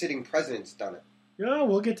 Our sitting president's done it. Yeah,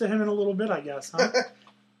 we'll get to him in a little bit, I guess, huh?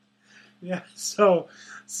 Yeah, so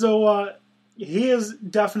he is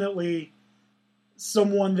definitely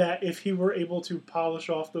someone that if he were able to polish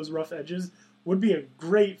off those rough edges, would be a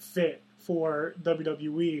great fit for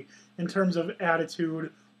WWE in terms of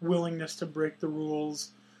attitude, willingness to break the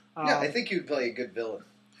rules. Yeah, I think he'd play a good villain.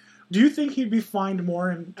 Do you think he'd be fined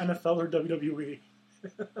more in NFL or WWE?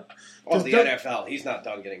 Well, the NFL, he's not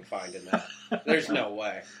done getting fined in that. There's no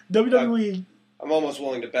way. WWE... I'm almost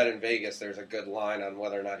willing to bet in Vegas there's a good line on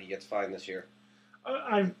whether or not he gets fined this year.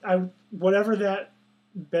 Whatever that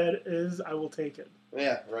bet is, I will take it.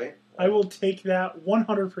 Yeah, right? I will take that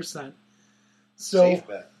 100%. Safe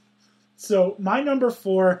bet. So my number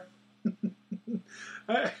 4,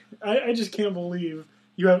 I just can't believe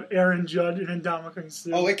You have Aaron Judd and Ndamukong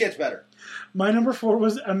Suh. Oh, it gets better. My number 4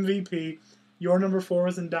 was MVP. Your number 4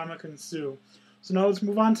 was Ndamukong Suh. So now let's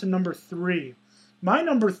move on to number 3. My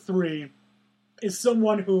number 3 is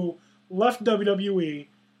someone who left WWE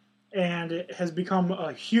and has become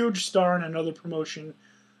a huge star in another promotion.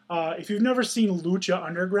 If you've never seen Lucha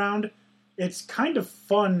Underground, it's kind of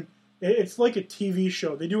fun. It's like a TV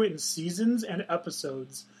show. They do it in seasons and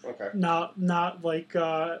episodes. Okay. Not like,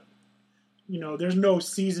 there's no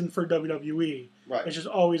season for WWE. Right. It's just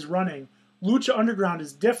always running. Lucha Underground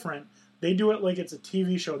is different. They do it like it's a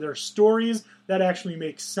TV show. There are stories that actually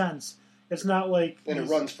make sense. It's not like... And it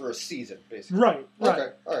runs for a season, basically. Right. Okay,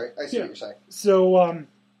 all right. I see what you're saying. So,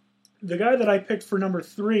 the guy that I picked for number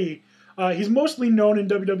 3, he's mostly known in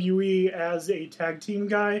WWE as a tag team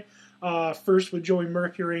guy. First with Joey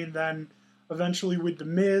Mercury and then eventually with The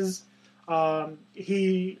Miz.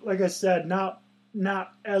 He, like I said,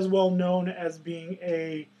 not as well known as being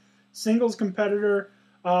a singles competitor,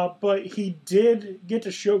 but he did get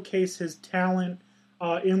to showcase his talent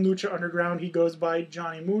in Lucha Underground. He goes by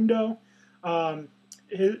Johnny Mundo.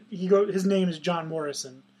 His name is John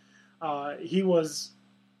Morrison. He was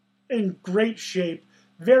in great shape,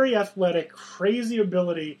 very athletic, crazy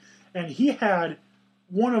ability, and he had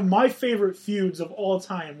one of my favorite feuds of all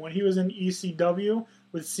time when he was in ECW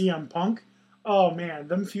with CM Punk. Oh man,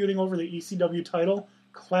 them feuding over the ECW title,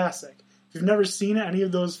 classic. If you've never seen any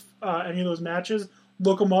of those matches,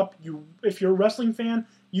 look them up. If you're a wrestling fan,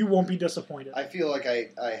 you won't be disappointed. I feel like I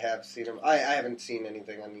have seen him. I haven't seen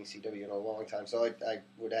anything on ECW in a long time, so I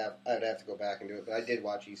would have to go back and do it. But I did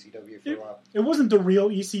watch ECW for a while. It wasn't the real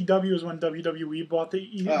ECW. It was when WWE bought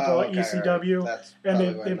ECW, right.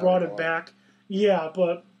 and they brought it back. Yeah,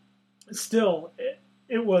 but still,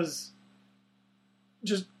 it was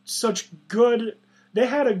just such good... They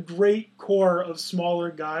had a great core of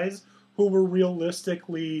smaller guys who were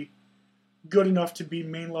realistically good enough to be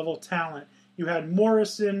main-level talent. You had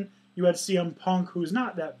Morrison, you had CM Punk, who's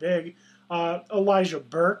not that big, Elijah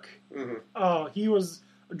Burke. Mm-hmm. He was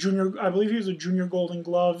a junior... I believe he was a junior Golden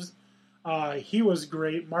Gloves. He was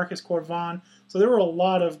great. Marcus Corvan. So there were a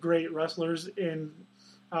lot of great wrestlers in...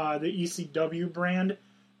 the ECW brand.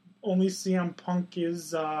 Only CM Punk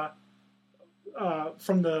is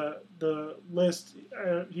from the list.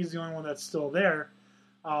 He's the only one that's still there.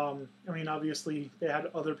 Obviously they had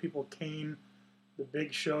other people. Kane, the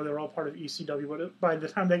Big Show. They were all part of ECW. But by the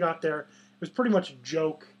time they got there, it was pretty much a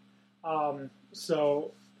joke.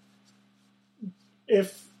 So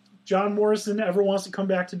if John Morrison ever wants to come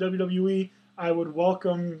back to WWE, I would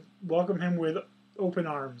welcome him with open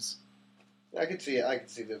arms. I could see it. I could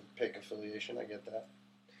see the pick affiliation. I get that.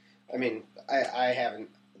 I mean, I haven't.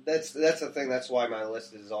 That's the thing. That's why my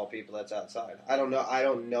list is all people that's outside. I don't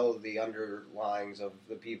know the underlyings of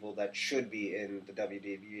the people that should be in the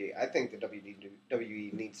WWE. I think the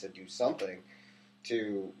WWE needs to do something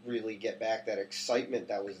to really get back that excitement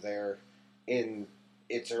that was there in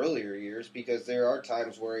its earlier years, because there are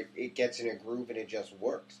times where it gets in a groove and it just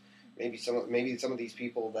works. Maybe some of these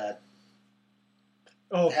people that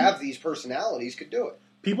have these personalities could do it.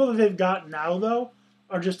 People that they've got now, though,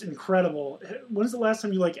 are just incredible. When's the last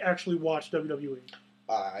time you actually watched WWE?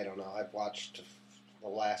 I don't know. I've watched the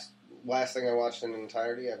last thing I watched in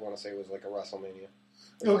entirety. I want to say was like a WrestleMania.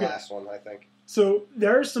 The last one, I think. So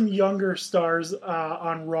there are some younger stars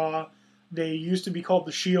on Raw. They used to be called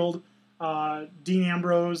the Shield. Dean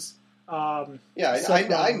Ambrose. I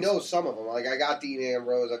know some of them. Like, I got Dean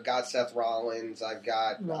Ambrose, I've got Seth Rollins, I've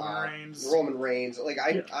got Roman Reigns. Like,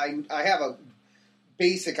 I have a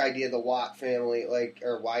basic idea of the Watt family,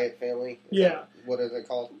 or Wyatt family. What is it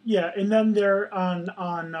called? Yeah, and then there on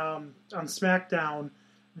SmackDown,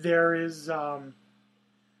 there is a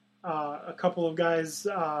couple of guys.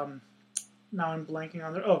 Now I'm blanking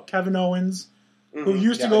on there. Oh, Kevin Owens, who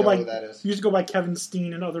used to go by Kevin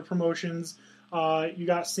Steen in other promotions. You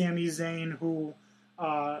got Sami Zayn, who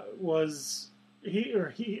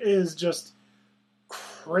he is just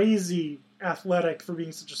crazy athletic for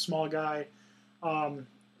being such a small guy.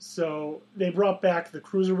 So they brought back the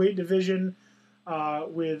cruiserweight division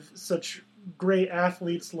with such great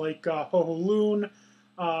athletes like Ho Loon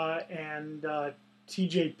and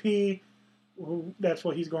TJP. That's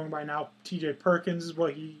what he's going by now. TJ Perkins is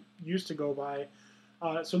what he used to go by.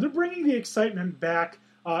 So they're bringing the excitement back.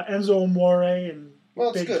 Enzo Amore and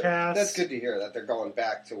Big Cass. That's good to hear that they're going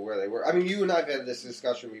back to where they were. I mean, you and I have had this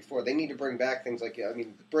discussion before. They need to bring back things like,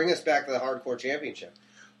 bring us back to the Hardcore Championship.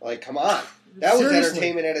 Like, come on. That was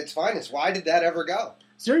entertainment at its finest. Why did that ever go?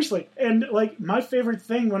 Seriously. And, my favorite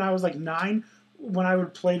thing when I was, 9, when I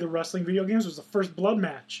would play the wrestling video games, was the First Blood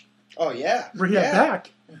match. Oh, yeah. Bring yeah. that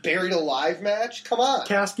back. Buried alive match? Come on.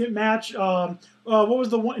 Casket match. What was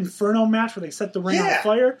the one Inferno match where they set the ring on Yeah.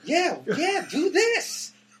 fire? Yeah, do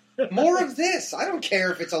this. More of this. I don't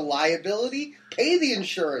care if it's a liability. Pay the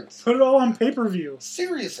insurance. Put it all on pay-per-view.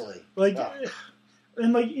 Seriously. Like, Oh.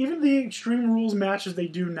 and like even the Extreme Rules matches they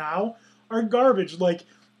do now are garbage. Like,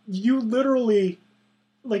 you literally,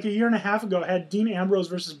 like a year and a half ago, had Dean Ambrose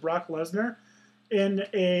versus Brock Lesnar in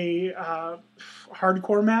a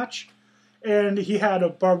hardcore match, and he had a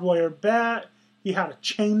barbed wire bat, he had a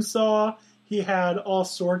chainsaw, he had all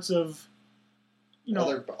sorts of,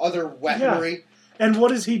 Other weaponry. Yeah. And what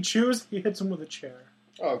does he choose? He hits him with a chair.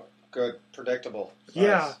 Oh, good. Predictable. Yeah.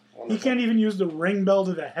 Nice. He Wonderful. can't even use the ring bell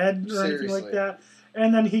to the head or anything like Seriously. that.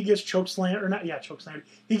 And then he gets chokeslammed, or not, yeah, chokeslammed.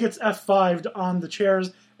 He gets F5'd on the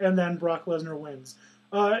chairs, and then Brock Lesnar wins.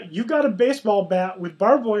 You got a baseball bat with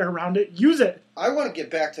barbed wire around it. Use it. I want to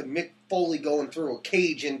get back to Mick Foley going through a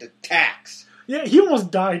cage into tacks. Yeah, he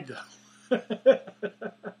almost died, though.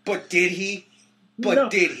 But did he? No.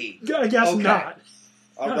 Did he? I guess Okay. not.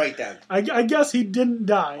 All right, then. I guess he didn't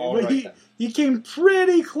die. All but right, then. he came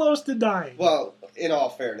pretty close to dying. Well, in all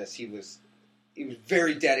fairness, he was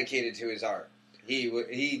very dedicated to his art.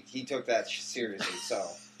 He took that seriously. So,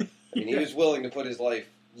 I mean, he was willing to put his life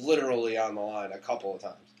literally on the line a couple of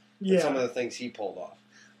times. Yeah. And some of the things he pulled off.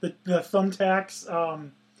 The thumbtacks.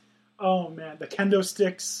 Oh, man. The kendo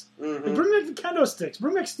sticks. Mm-hmm. Bring back the kendo sticks.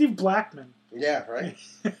 Bring back Steve Blackman. Yeah, right.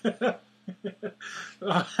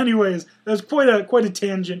 Anyways, that was quite a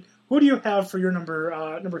tangent. Who do you have for your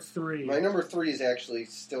number 3? My number 3 is actually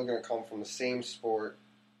still going to come from the same sport.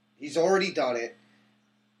 He's already done it,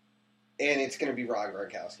 and it's going to be Rob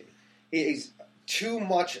Gronkowski. He's too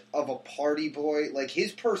much of a party boy. Like,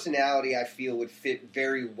 his personality, I feel, would fit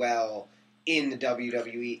very well in the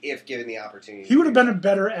WWE if given the opportunity. He would have been a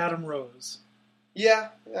better Adam Rose. Yeah,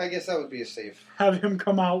 I guess that would be a safe. Have him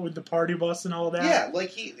come out with the party bus and all that. Yeah, like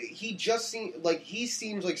he just seems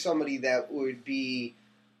like somebody that would be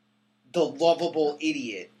the lovable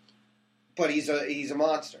idiot, but he's a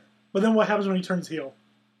monster. But then what happens when he turns heel?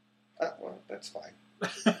 Well, that's fine.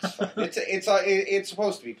 It's fine. It's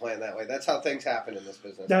supposed to be planned that way. That's how things happen in this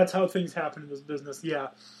business. That's how things happen in this business. Yeah.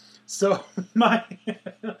 So my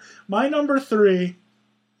number 3.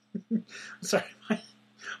 Sorry,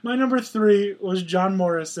 my number 3 was John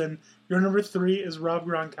Morrison. Your number 3 is Rob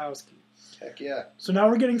Gronkowski. Heck yeah. So now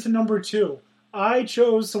we're getting to number 2. I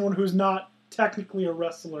chose someone who's not technically a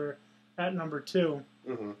wrestler at number 2.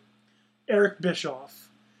 Mm-hmm. Eric Bischoff.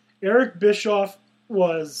 Eric Bischoff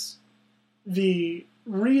was the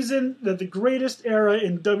reason that the greatest era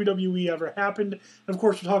in WWE ever happened. And of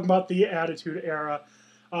course, we're talking about the Attitude Era.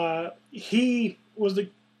 He was the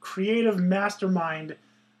creative mastermind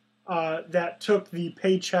that took the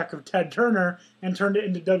paycheck of Ted Turner and turned it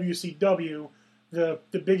into WCW, the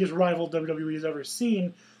biggest rival WWE has ever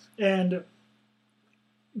seen. And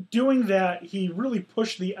doing that, he really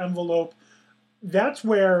pushed the envelope. That's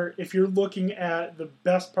where, if you're looking at the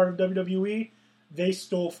best part of WWE, they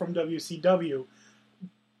stole from WCW.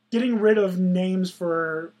 Getting rid of names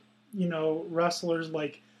for, wrestlers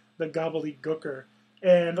like the Gobbledygooker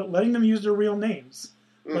and letting them use their real names.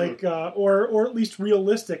 Mm-hmm. Like, or at least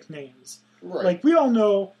realistic names. Right. Like, we all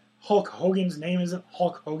know Hulk Hogan's name isn't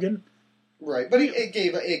Hulk Hogan. Right, but it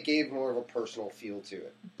gave more of a personal feel to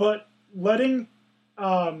it. But letting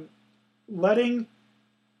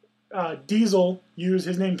Diesel use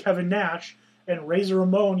his name Kevin Nash and Razor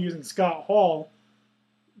Ramon using Scott Hall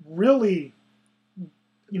really,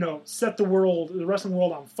 set the wrestling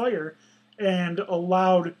world on fire and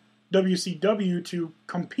allowed WCW to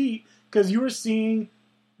compete because you were seeing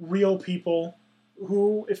real people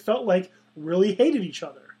who it felt like really hated each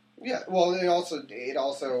other. Yeah, well, it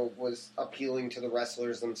also was appealing to the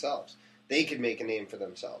wrestlers themselves. They could make a name for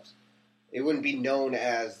themselves. It wouldn't be known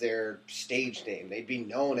as their stage name. They'd be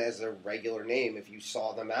known as their regular name if you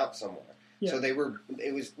saw them out somewhere. Yeah. So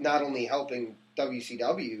it was not only helping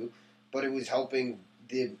WCW, but it was helping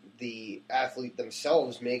the athlete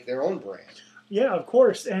themselves make their own brand. Yeah, of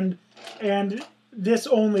course. And this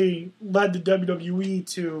only led the WWE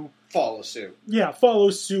to Follow suit. Yeah, follow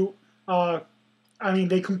suit.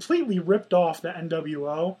 They completely ripped off the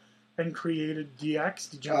NWO and created DX.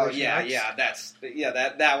 Oh Degeneration X.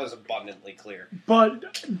 that was abundantly clear. But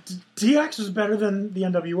DX was better than the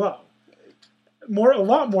NWO. A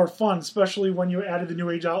lot more fun, especially when you added the New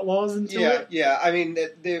Age Outlaws into it. Yeah. I mean,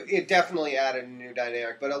 it definitely added a new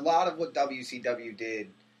dynamic. But a lot of what WCW did,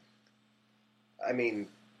 I mean,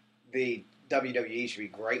 the WWE should be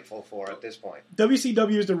grateful for at this point.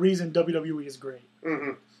 WCW is the reason WWE is great.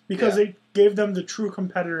 Mm-hmm. Because it gave them the true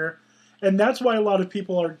competitor. And that's why a lot of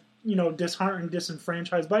people are disheartened,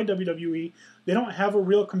 disenfranchised by WWE. They don't have a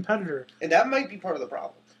real competitor. And that might be part of the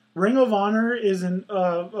problem. Ring of Honor isn't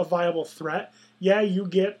a viable threat. Yeah, you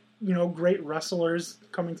get, great wrestlers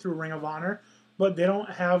coming through Ring of Honor, but they don't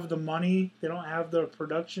have the money, they don't have the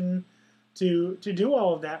production to do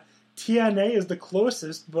all of that. TNA is the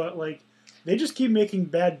closest, but, they just keep making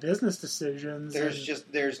bad business decisions.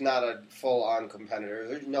 There's not a full-on competitor.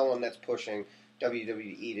 There's no one that's pushing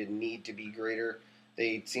WWE to need to be greater.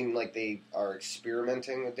 They seem like they are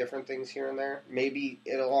experimenting with different things here and there. Maybe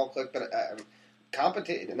it'll all click, but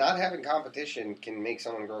not having competition can make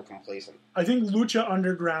someone grow complacent. I think Lucha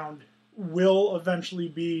Underground will eventually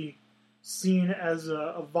be seen as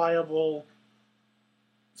a viable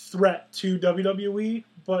threat to WWE,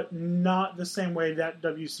 but not the same way that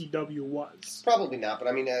WCW was. Probably not, but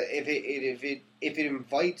I mean, if it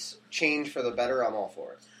invites change for the better, I'm all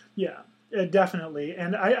for it. Yeah, definitely.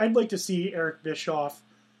 And I'd like to see Eric Bischoff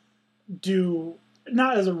do,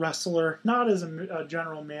 not as a wrestler, not as a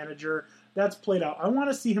general manager. That's played out. I want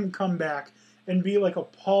to see him come back and be like a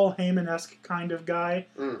Paul Heyman-esque kind of guy,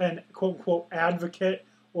 and quote-unquote advocate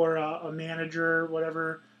or a manager,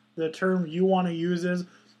 whatever the term you want to use is.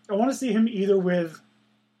 I want to see him either with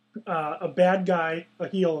a bad guy, a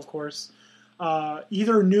heel, of course,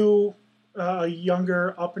 either new,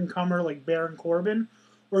 younger up-and-comer like Baron Corbin,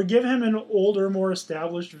 or give him an older, more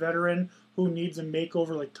established veteran who needs a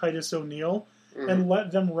makeover like Titus O'Neil, and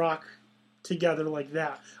let them rock together like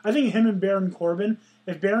that. I think him and Baron Corbin,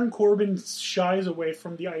 if Baron Corbin shies away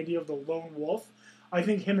from the idea of the lone wolf, I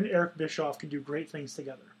think him and Eric Bischoff could do great things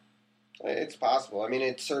together. It's possible. I mean,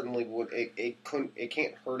 it certainly would. It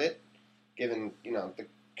can't hurt it, given the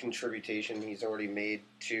contribution he's already made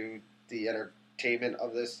to the entertainment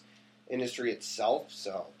of this industry itself.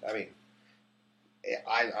 So, I mean,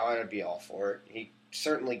 I want to be all for it.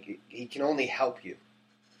 He can only help you.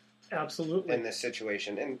 Absolutely. In this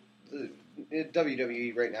situation, and the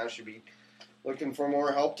WWE right now should be looking for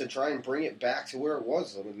more help to try and bring it back to where it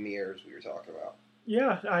was in the years we were talking about.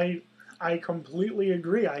 Yeah, I completely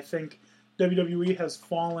agree. I think WWE has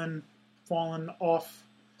fallen off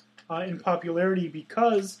in popularity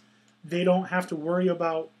because they don't have to worry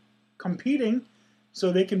about competing,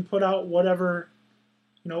 so they can put out whatever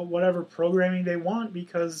programming they want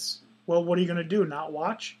because, well, what are you going to do? Not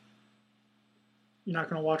watch? You're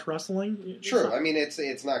not going to watch wrestling? True. I mean,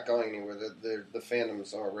 it's not going anywhere. The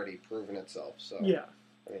fandom's already proven itself. So yeah.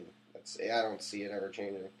 I mean, I don't see it ever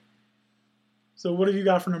changing. So what have you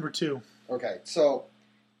got for number 2? Okay, so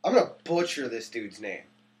I'm going to butcher this dude's name.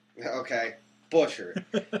 Okay? Butcher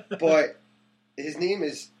it. But his name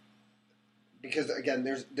is, because, again,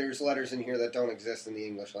 there's letters in here that don't exist in the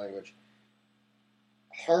English language.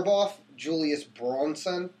 Harbaugh Julius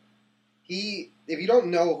Bronson. If you don't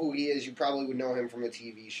know who he is, you probably would know him from a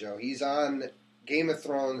TV show. He's on Game of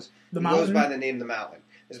Thrones. He goes by the name The Mountain.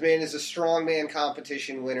 This man is a strongman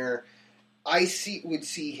competition winner. I would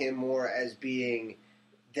see him more as being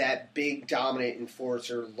that big dominant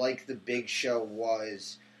enforcer like the Big Show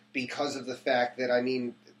was, because of the fact that, I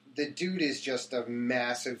mean, the dude is just a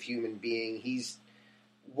massive human being. He's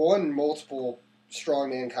won multiple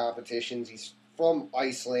strongman competitions. He's from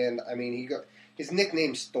Iceland. I mean, his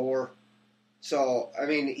nickname's Thor. So, I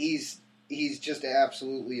mean, he's just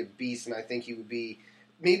absolutely a beast, and I think he would be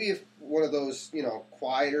maybe if one of those,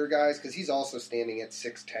 quieter guys, because he's also standing at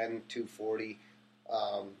 6'10", 240.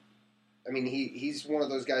 I mean, he's one of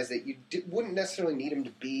those guys that you wouldn't necessarily need him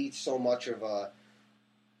to be so much of a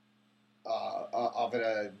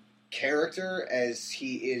character as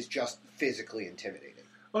he is just physically intimidating.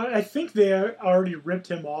 Well, I think they already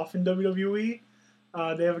ripped him off in WWE.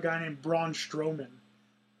 They have a guy named Braun Strowman.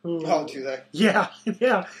 Oh, do they? Yeah. His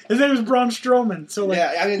name is Braun Strowman. So,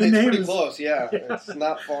 yeah, I mean, it's pretty close. Yeah, it's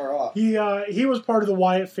not far off. He was part of the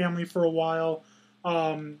Wyatt family for a while.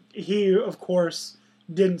 He, of course,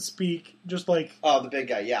 didn't speak. Just like the big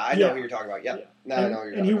guy. Yeah, I know who you're talking about. Yep. Yeah. I know who you're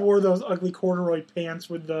talking about. And he wore those ugly corduroy pants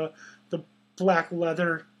with the black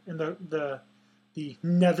leather in the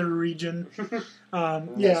nether region.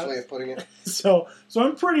 Nice way of putting it. So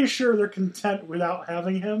I'm pretty sure they're content without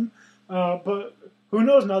having him. But who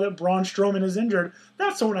knows, now that Braun Strowman is injured,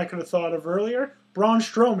 that's someone I could have thought of earlier. Braun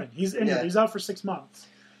Strowman, he's injured. Yeah. He's out for 6 months.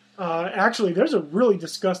 Actually, there's a really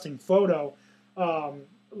disgusting photo,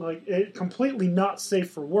 completely not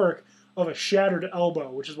safe for work, of a shattered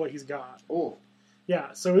elbow, which is what he's got. Oh.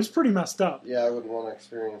 Yeah, so it's pretty messed up. Yeah, I wouldn't want to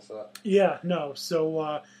experience that. Yeah, no.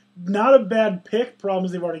 So not a bad pick. Problem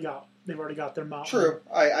is they've already got their mountain. True.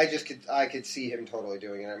 I could see him totally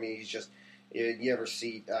doing it. I mean, he's just, you ever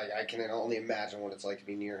see, I can only imagine what it's like to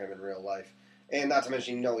be near him in real life. And not to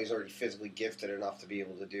mention, he's already physically gifted enough to be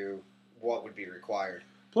able to do what would be required.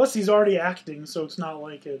 Plus, he's already acting, so it's not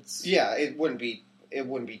like it's... Yeah, it wouldn't be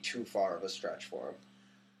too far of a stretch for him.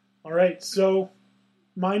 All right, so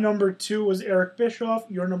my number 2 was Eric Bischoff.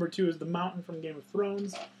 Your number 2 is the Mountain from Game of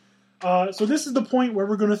Thrones. So this is the point where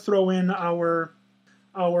we're going to throw in our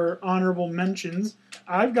honorable mentions.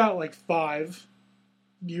 I've got like 5.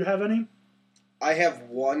 Do you have any? I have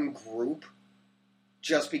one group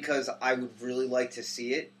just because I would really like to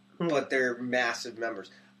see it, but they're massive members.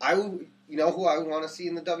 You know who I want to see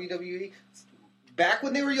in the WWE? Back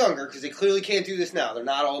when they were younger, because they clearly can't do this now.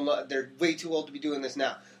 They're way too old to be doing this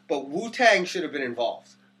now. But Wu-Tang should have been involved.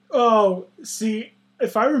 Oh, see,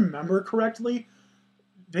 if I remember correctly,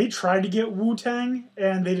 they tried to get Wu-Tang,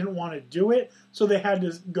 and they didn't want to do it, so they had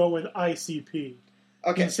to go with ICP.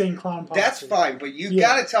 Okay, Insane Clown Posse. That's fine, but you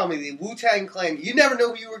got to tell me the Wu-Tang Clan. You never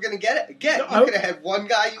know who you were going to get. You could have had one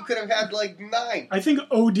guy. You could have had like 9. I think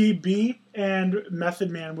ODB and Method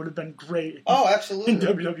Man would have been great. Oh, absolutely. In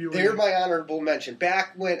WWE. They're my honorable mention.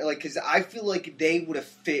 Back when, because I feel like they would have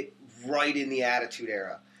fit right in the Attitude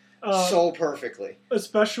Era so perfectly.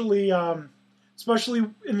 Especially in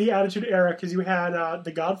the Attitude Era, because you had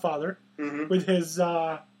The Godfather with his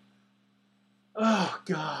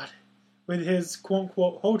with his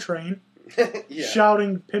quote-unquote Ho Train,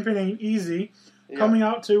 shouting "Pimpin' Ain't Easy," coming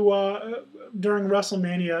out to, during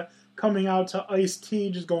WrestleMania, coming out to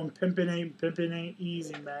Ice-T, just going "Pimpin' ain't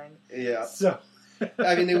easy, man." Yeah. So,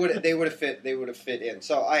 I mean, they would have fit in.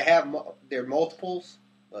 So I have they're multiples,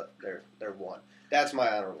 but they're one. That's my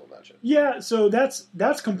honorable mention. Yeah, so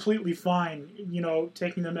that's completely fine.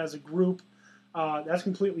 Taking them as a group, that's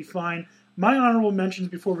completely fine. My honorable mentions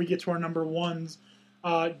before we get to our number 1s.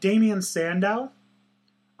 Damian Sandow,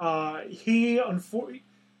 he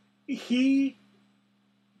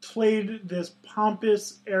played this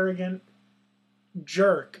pompous, arrogant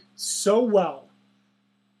jerk so well.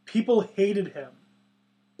 People hated him,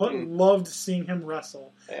 but loved seeing him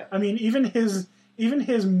wrestle. Yeah. I mean, even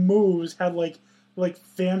his moves had like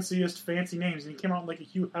fancy names, and he came out in like a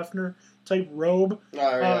Hugh Hefner type robe. Oh,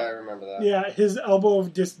 yeah, I remember that. Yeah, his elbow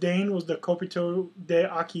of disdain was the Copito de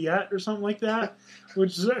Aquiet or something like that,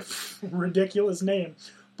 which is a ridiculous name.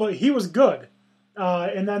 But he was good.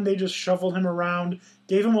 And then they just shuffled him around,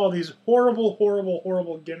 gave him all these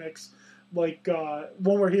horrible gimmicks, like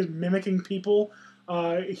one where he was mimicking people.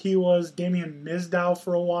 He was Damien Mizdow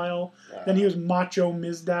for a while. Then he was Macho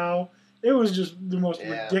Mizdow. It was just the most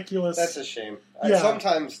ridiculous. That's a shame. Yeah.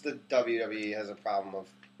 Sometimes the WWE has a problem of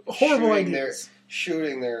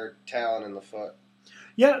shooting their talent in the foot.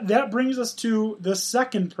 Yeah, that brings us to the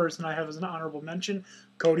second person I have as an honorable mention,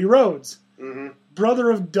 Cody Rhodes. Mm-hmm.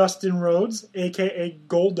 Brother of Dustin Rhodes, a.k.a.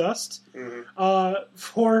 Goldust. Mm-hmm.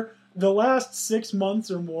 For the last 6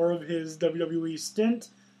 months or more of his WWE stint,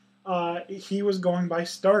 he was going by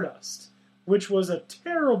Stardust, which was a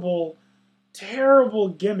terrible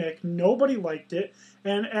gimmick. Nobody liked it.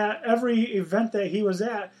 And at every event that he was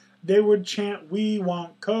at, they would chant, "We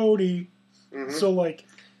want Cody." Mm-hmm. So,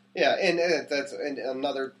 yeah, and that's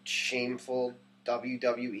another shameful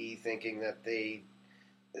WWE thinking that they,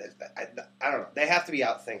 I don't know, they have to be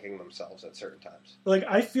outthinking themselves at certain times.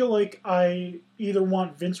 I feel like I either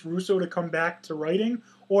want Vince Russo to come back to writing,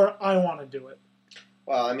 or I want to do it.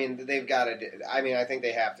 Well, I mean, they've got to. I think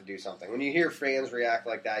they have to do something. When you hear fans react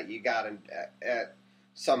like that, you got to, at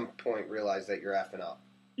some point, realize that you're effing up.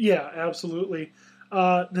 Yeah, absolutely.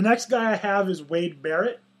 The next guy I have is Wade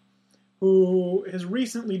Barrett, who has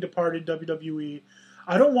recently departed WWE.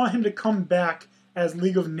 I don't want him to come back as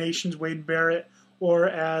League of Nations Wade Barrett or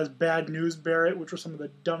as Bad News Barrett, which were some of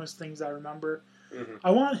the dumbest things I remember. Mm-hmm.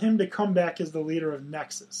 I want him to come back as the leader of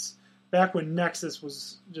Nexus, back when Nexus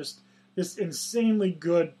was just this insanely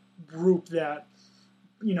good group that,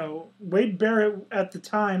 Wade Barrett at the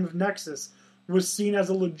time of Nexus was seen as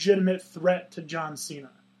a legitimate threat to John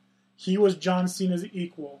Cena. He was John Cena's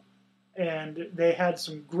equal, and they had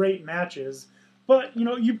some great matches. But,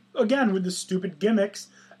 again, with the stupid gimmicks,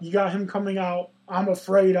 you got him coming out, "I'm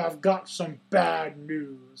afraid I've got some bad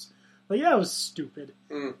news." That was stupid.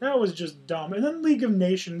 That was just dumb. And then League of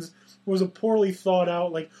Nations was a poorly thought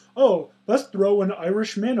out, let's throw an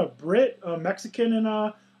Irishman, a Brit, a Mexican, and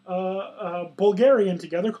a Bulgarian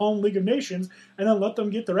together, call them League of Nations, and then let them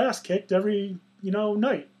get their ass kicked every,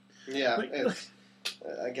 night. Yeah,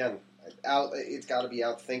 again, it's got to be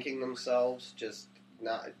outthinking themselves, just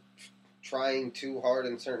not trying too hard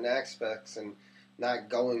in certain aspects and not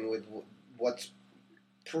going with what's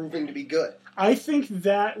proven to be good. I think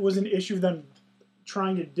that was an issue of them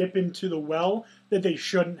trying to dip into the well that they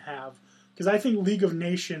shouldn't have. Because I think League of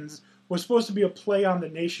Nations was supposed to be a play on the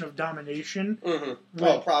Nation of Domination. Mm-hmm. Which-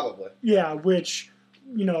 Well, probably. Yeah, which,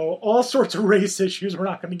 all sorts of race issues we're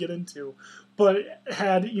not going to get into, but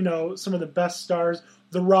had, some of the best stars.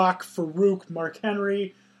 The Rock, Farouk, Mark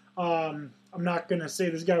Henry. I'm not going to say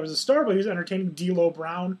this guy was a star, but he was entertaining. D'Lo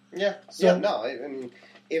Brown. Yeah. So- No. I mean,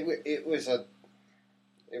 it was a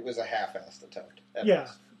half-assed attempt. Yeah,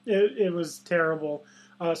 it was terrible.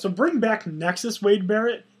 So bring back Nexus Wade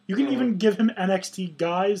Barrett. You can even give him NXT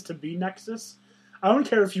guys to be Nexus. I don't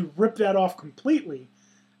care if you rip that off completely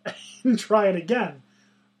and try it again,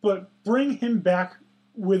 but bring him back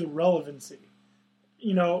with relevancy.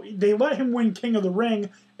 They let him win King of the Ring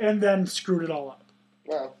and then screwed it all up.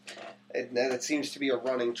 Well, it seems to be a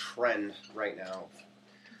running trend right now.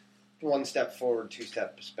 One step forward, two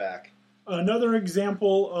steps back. Another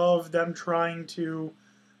example of them trying to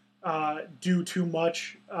do too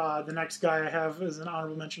much. The next guy I have is an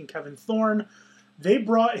honorable mention, Kevin Thorne. They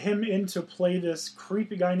brought him in to play this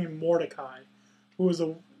creepy guy named Mordecai, who was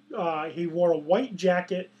he wore a white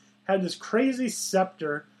jacket, had this crazy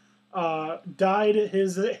scepter, dyed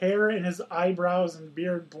his hair and his eyebrows and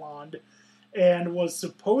beard blonde, and was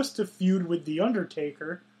supposed to feud with The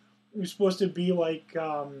Undertaker. He was supposed to be like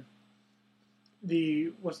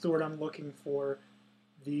what's the word I'm looking for?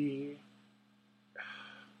 The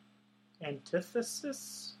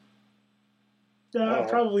antithesis?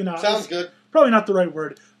 Probably not. Sounds good. Probably not the right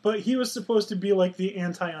word, but he was supposed to be like the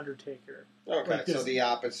anti-Undertaker. Okay, Like so this. the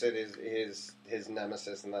opposite is his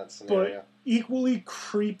nemesis in that scenario. But equally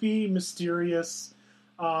creepy, mysterious.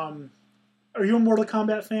 Are you a Mortal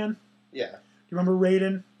Kombat fan? Yeah. You remember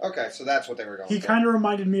Raiden? Okay, so that's what they were going He for. kind of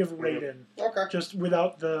reminded me of Raiden, Okay. just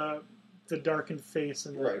without the darkened face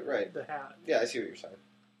and Right. the hat. Yeah, I see what you're saying.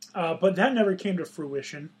 But that never came to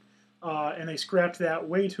fruition, and they scrapped that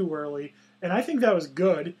way too early. And I think that was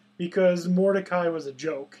good because Mordecai was a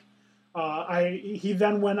joke. He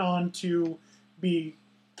then went on to be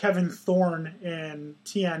Kevin Thorne in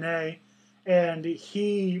TNA, and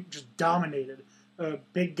he just dominated. A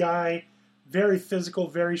big guy, very physical,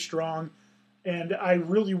 very strong, and I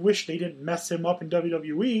really wish they didn't mess him up in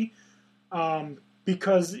WWE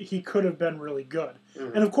because he could have been really good.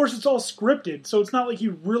 Mm-hmm. And of course, it's all scripted, so it's not like he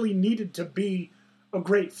really needed to be a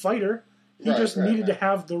great fighter. He just needed to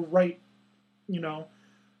have the right,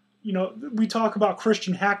 we talk about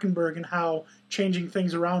Christian Hackenberg and how changing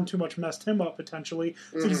things around too much messed him up potentially.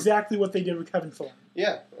 It's exactly what they did with Kevin Thorne.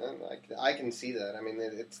 Yeah, I can see that. I mean,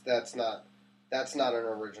 that's not an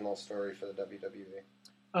original story for the WWE.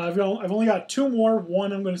 I've only got two more.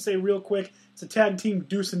 One I'm going to say real quick. It's a tag team,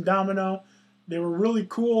 Deuce and Domino. They were really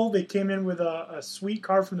cool. They came in with a sweet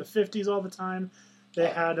car from the 50s all the time. They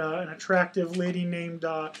had an attractive lady named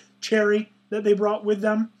Cherry that they brought with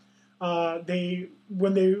them. When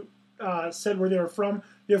they said where they were from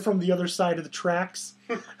from the other side of the tracks.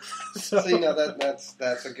 So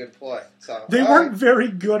that's a good play. So they weren't very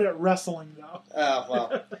good at wrestling, though.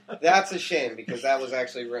 Well, that's a shame because that was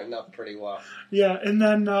actually written up pretty well. Yeah, and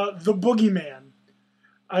then the Boogeyman.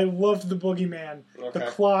 I loved the Boogeyman. Okay. The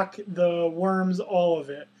clock, the worms, all of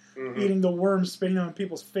it. Mm-hmm. Eating the worms, spitting them in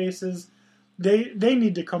people's faces. They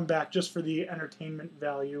need to come back just for the entertainment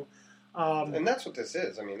value. And that's what this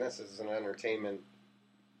is. I mean, this is an entertainment.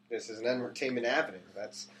 This is an entertainment avenue.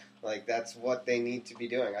 That's what they need to be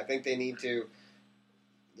doing. I think they need to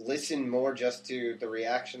listen more just to the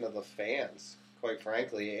reaction of the fans, quite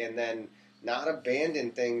frankly, and then not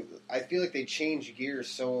abandon things. I feel like they change gears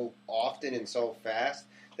so often and so fast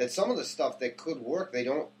that some of the stuff that could work,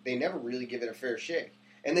 they never really give it a fair shake.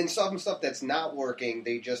 And then some stuff that's not working,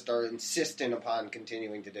 they just are insistent upon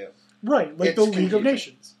continuing to do. Right, like the League of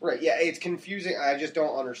Nations. Right, yeah, it's confusing. I just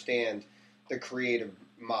don't understand the creative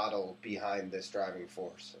model behind this driving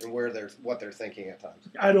force and what they're thinking at times.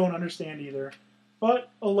 I don't understand either.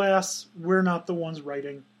 But, alas, we're not the ones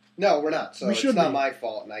writing. No, we're not. So it's not my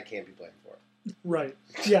fault, and I can't be blamed for it. Right.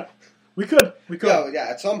 Yeah. We could. Yeah,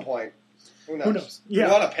 at some point. Who knows? Yeah.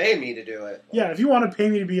 You want to pay me to do it. Yeah, if you want to pay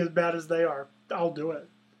me to be as bad as they are, I'll do it.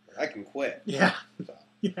 I can quit. Yeah. So.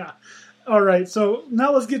 Yeah. All right, so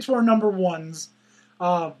now let's get to our number ones.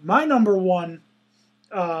 My number one,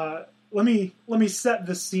 let me set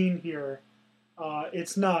the scene here.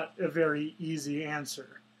 It's not a very easy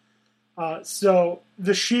answer. So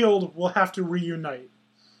the Shield will have to reunite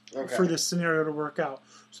for this scenario to work out.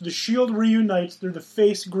 So the Shield reunites. They're the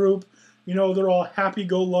face group. They're all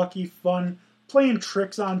happy-go-lucky, fun, playing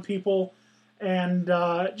tricks on people, and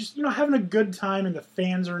just having a good time, and the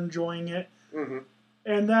fans are enjoying it. Mm-hmm.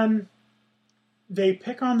 And then they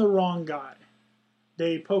pick on the wrong guy.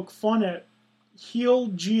 They poke fun at heel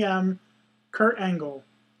GM Kurt Angle,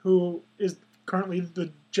 who is currently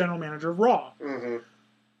the general manager of Raw. Mm-hmm.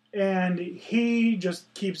 And he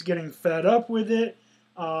just keeps getting fed up with it,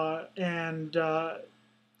 and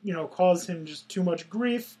causes him just too much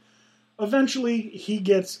grief. Eventually, he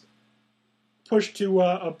gets pushed to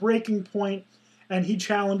a breaking point, and he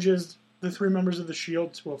challenges the 3 members of the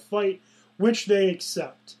Shield to a fight, which they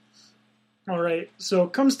accept. All right, so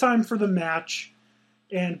it comes time for the match,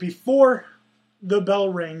 and before the bell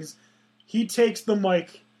rings, he takes the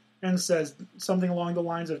mic and says something along the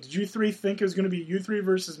lines of, "Did you 3 think it was going to be you 3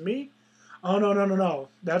 versus me? Oh, no.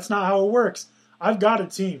 That's not how it works. I've got a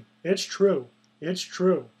team. It's true. It's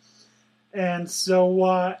true." And so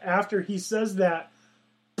after he says that,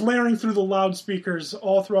 blaring through the loudspeakers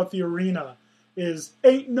all throughout the arena is,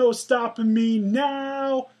 "Ain't no stopping me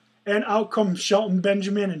now!" And out come Shelton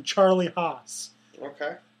Benjamin and Charlie Haas.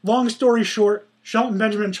 Okay. Long story short, Shelton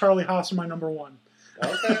Benjamin and Charlie Haas are my number 1.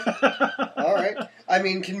 Okay. All right. I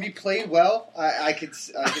mean, can be played well. I could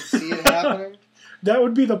see it happening. That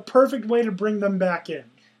would be the perfect way to bring them back in.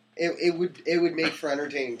 It would make for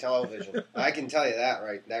entertaining television. I can tell you that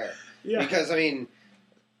right there. Yeah. Because I mean,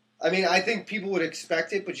 I think people would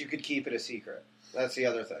expect it, but you could keep it a secret. That's the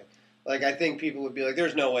other thing. Like, I think people would be like,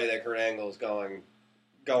 "There's no way that Kurt Angle is going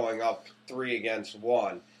up 3 against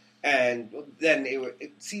 1." And then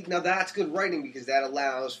now that's good writing, because that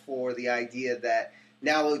allows for the idea that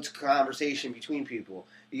now it's conversation between people.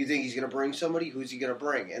 You think he's going to bring somebody? Who's he going to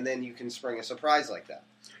bring? And then you can spring a surprise like that.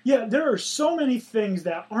 Yeah, there are so many things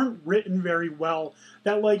that aren't written very well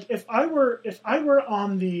that, like, if I were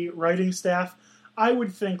on the writing staff, I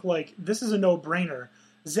would think, like, this is a no-brainer.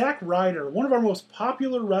 Zack Ryder, one of our most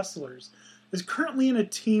popular wrestlers, is currently in a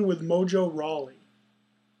team with Mojo Rawley.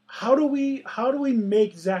 How do we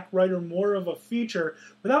make Zack Ryder more of a feature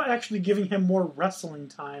without actually giving him more wrestling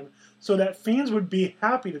time so that fans would be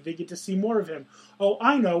happy that they get to see more of him? Oh,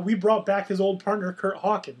 I know, we brought back his old partner Kurt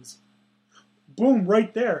Hawkins. Boom,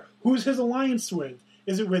 right there. Who's his alliance with?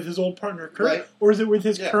 Is it with his old partner Kurt, right, or is it with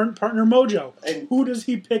his current partner Mojo? And who does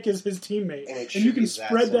he pick as his teammate? And you can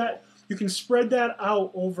spread that. You can spread that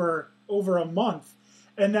out over a month,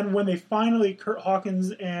 and then when they finally, Kurt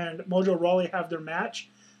Hawkins and Mojo Rawley have their match,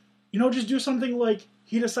 just do something like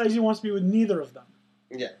he decides he wants to be with neither of them.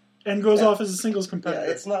 Yeah. And goes off as a singles competitor.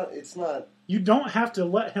 Yeah, it's not. You don't have to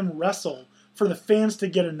let him wrestle for the fans to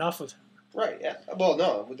get enough of him. Right. Yeah. Well,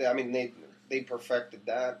 no. I mean, they perfected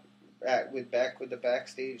that with the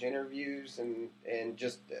backstage interviews and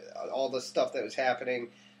just all the stuff that was happening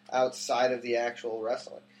outside of the actual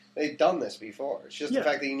wrestling. They've done this before. It's just the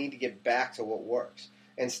fact that you need to get back to what works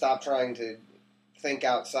and stop trying to think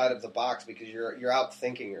outside of the box, because you're out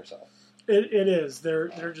thinking yourself. It is.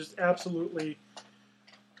 They're just absolutely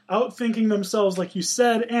outthinking themselves, like you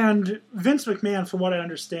said. And Vince McMahon, from what I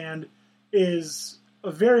understand, is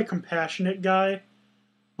a very compassionate guy,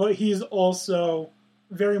 but he's also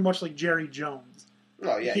very much like Jerry Jones.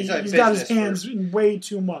 Oh yeah, he's got his hands in way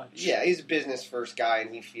too much. Yeah, he's a business first guy,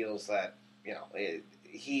 and he feels that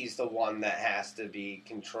he's the one that has to be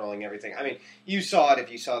controlling everything. I mean, you saw it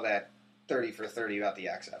if you saw that 30 for 30 about the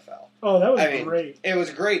XFL. Oh, that was great. It was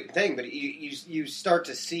a great thing, but you start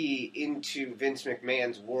to see into Vince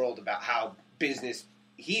McMahon's world about how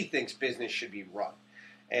he thinks business should be run.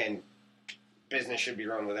 And business should be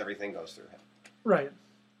run with everything goes through him.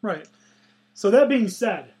 Right. So that being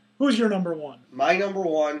said, who's your number 1? My number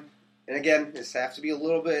 1, and again, this has to be a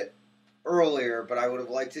little bit earlier, but I would have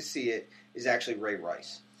liked to see it, is actually Ray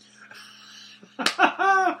Rice. No.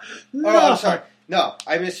 Oh, I'm sorry. No,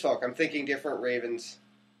 I misspoke. I'm thinking different Ravens.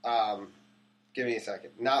 Give me a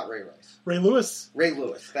second. Not Ray Rice. Ray Lewis. Ray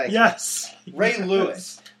Lewis. Thank you. Yes. Ray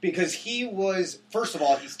Lewis. Because he was, first of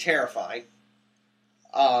all, he's terrifying.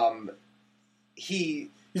 He's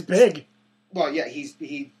big. Well, yeah, he's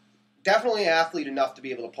definitely athlete enough to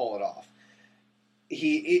be able to pull it off.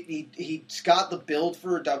 He's got the build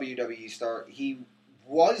for a WWE star. He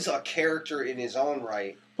was a character in his own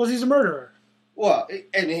right. Plus, he's a murderer. Well,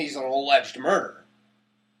 and he's an alleged murderer.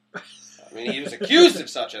 I mean, he was accused of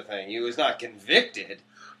such a thing. He was not convicted.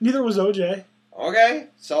 Neither was OJ. Okay,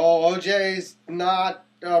 so OJ's not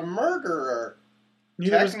a murderer,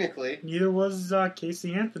 technically. Neither was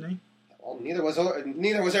Casey Anthony. Well, neither was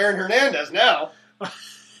Aaron Hernandez now.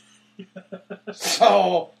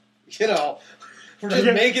 So, we're just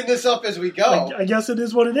making this up as we go. I guess it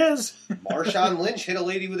is what it is. Marshawn Lynch hit a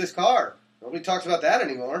lady with his car. Nobody talks about that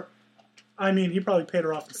anymore. I mean, he probably paid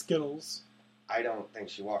her off in Skittles. I don't think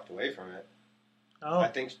she walked away from it. Oh. I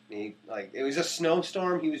think it was a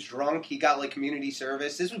snowstorm. He was drunk. He got community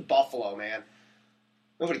service. This was Buffalo, man.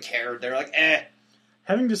 Nobody cared. They're like, eh.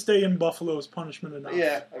 Having to stay in Buffalo is punishment enough.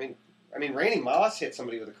 Yeah, I mean, Randy Moss hit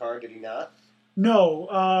somebody with a car. Did he not?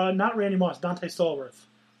 No, not Randy Moss. Dante Stallworth.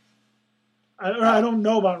 I don't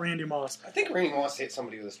know about Randy Moss. I think Randy Moss hit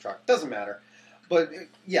somebody with his truck. Doesn't matter. But,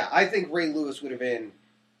 yeah, I think Ray Lewis would have been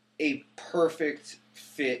a perfect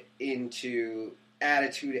fit into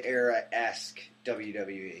Attitude Era-esque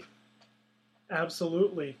WWE.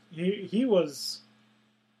 Absolutely. He was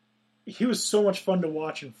so much fun to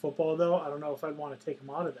watch in football, though. I don't know if I'd want to take him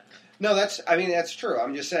out of that. No, that's true.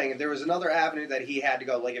 I'm just saying, if there was another avenue that he had to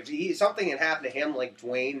go, like if something had happened to him like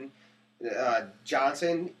Dwayne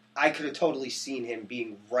Johnson, I could have totally seen him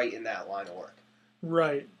being right in that line of work.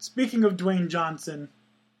 Right. Speaking of Dwayne Johnson,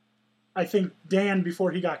 I think Dan,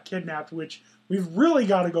 before he got kidnapped, which we've really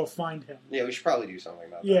got to go find him. Yeah, we should probably do something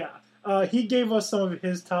about that. Yeah. He gave us some of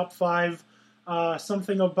his top 5.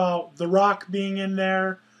 Something about The Rock being in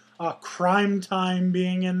there, Crime Time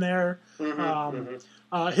being in there.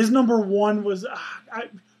 His number 1 was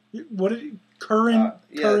current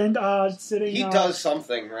sitting. He does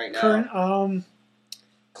something right now. Current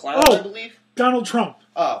Clown, I believe. Donald Trump.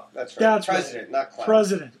 Oh, that's right. That's President, right. not clown.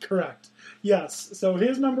 President, correct. Yes. So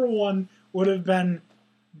his number 1 would have been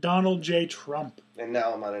Donald J. Trump. And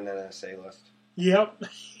now I'm on an NSA list. Yep.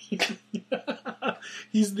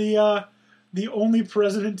 He's the only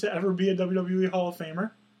president to ever be a WWE Hall of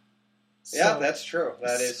Famer. So, yeah, that's true.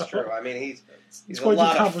 That is true. I mean, he's a quite the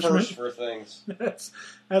lot of accomplishment. firsts for things.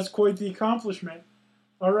 That's quite the accomplishment.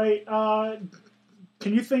 All right.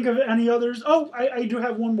 Can you think of any others? Oh, I do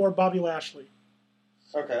have one more. Bobby Lashley.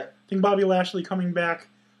 Okay. I think Bobby Lashley coming back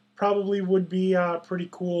probably would be pretty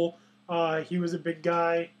cool. He was a big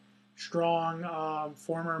guy, strong,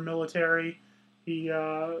 former military. He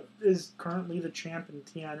is currently the champ in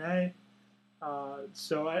TNA.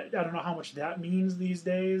 So I don't know how much that means these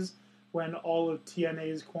days when all of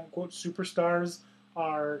TNA's quote-unquote superstars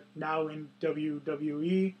are now in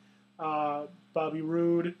WWE. Bobby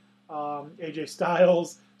Roode, AJ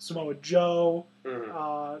Styles, Samoa Joe.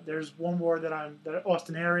 There's one more that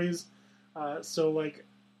Austin Aries. So like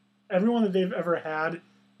everyone that they've ever had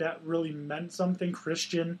that really meant something,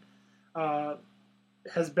 Christian,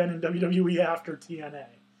 has been in WWE after TNA,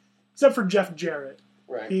 except for Jeff Jarrett.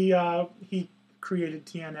 Right. He created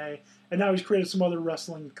TNA, and now he's created some other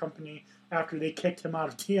wrestling company after they kicked him out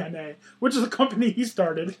of TNA, which is a company he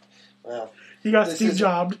started. Well, he got Steve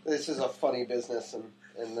jobbed. This is a funny business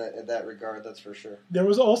in that regard, that's for sure. There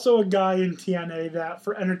was also a guy in TNA that,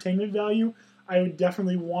 for entertainment value, I would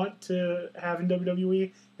definitely want to have in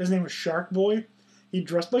WWE. His name was Shark Boy. He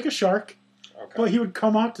dressed like a shark, but he would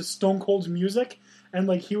come out to Stone Cold's music, and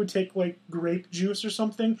like he would take like grape juice or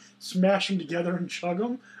something, smash them together and chug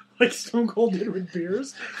them, like Stone Cold did with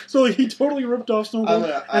beers. So like, he totally ripped off Stone Cold,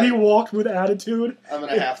 and he walked with attitude. I'm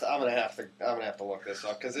gonna have to look this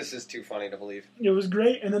up because this is too funny to believe. It was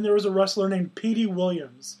great. And then there was a wrestler named Petey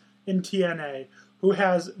Williams in TNA who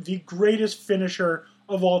has the greatest finisher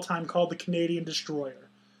of all time called the Canadian Destroyer.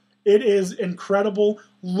 It is incredible.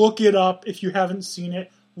 Look it up if you haven't seen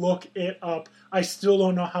it. Look it up. I still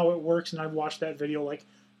don't know how it works, and I've watched that video like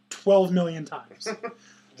 12 million times.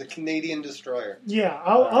 The Canadian Destroyer. Yeah,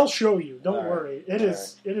 I'll show you. Don't worry. It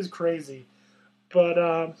is crazy.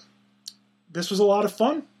 But this was a lot of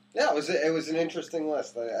fun. Yeah, it was an interesting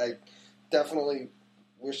list. I definitely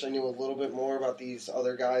wish I knew a little bit more about these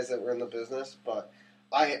other guys that were in the business, but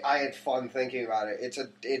I had fun thinking about it.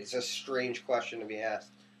 It's a strange question to be asked.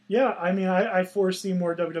 Yeah, I mean, I foresee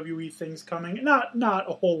more WWE things coming. Not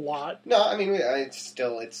a whole lot. No, I mean, it's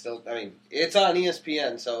still. I mean, it's on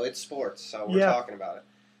ESPN, so it's sports. So we're talking about it.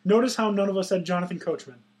 Notice how none of us said Jonathan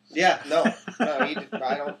Coachman. Yeah, no,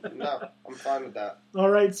 I don't. No, I'm fine with that. All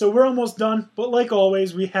right, so we're almost done. But like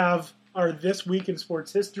always, we have our This Week in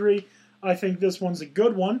Sports History. I think this one's a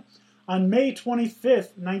good one. On May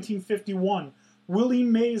 25th, 1951, Willie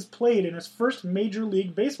Mays played in his first Major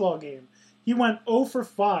League Baseball game. He went 0 for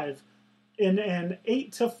 5 in an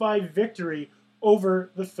 8-5 victory over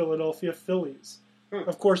the Philadelphia Phillies.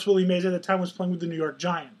 Of course, Willie Mays at the time was playing with the New York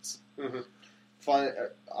Giants. Mm-hmm. Fun.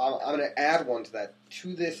 I'm going to add one to that.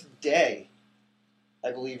 To this day,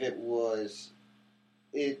 I believe it was.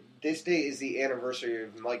 This day is the anniversary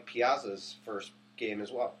of Mike Piazza's first game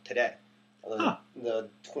as well. Today, the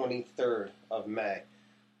 23rd of May.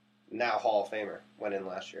 Now Hall of Famer, went in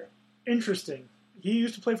last year. Interesting. He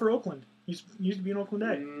used to play for Oakland. He used to be in Oakland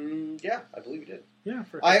A. Yeah, I believe he did. Yeah.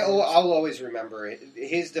 I'll always remember it.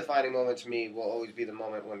 His defining moment to me will always be the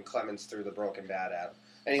moment when Clemens threw the broken bat at him.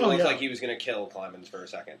 And he looked like he was going to kill Clemens for a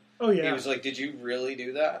second. Oh, yeah. He was like, did you really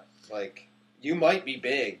do that? Like, you might be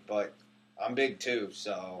big, but I'm big too,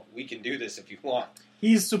 so we can do this if you want.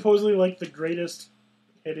 He's supposedly like the greatest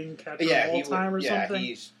hitting catcher of all time or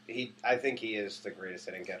something? I think he is the greatest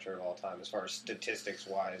hitting catcher of all time as far as statistics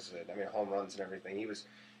wise. I mean, home runs and everything.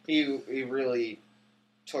 He really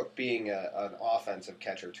took being an offensive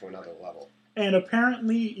catcher to another level. And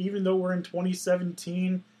apparently, even though we're in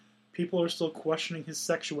 2017, people are still questioning his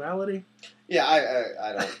sexuality. Yeah,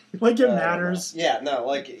 I don't like it matters. Yeah,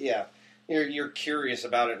 no, you're curious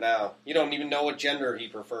about it now. You don't even know what gender he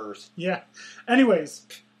prefers. Yeah. Anyways,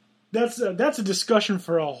 that's a discussion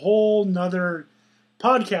for a whole nother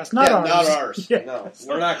podcast. Not ours. Not ours. Yeah. No,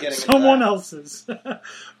 we're not getting someone else's.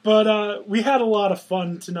 But we had a lot of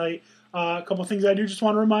fun tonight. A couple things I do just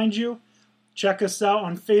want to remind you. Check us out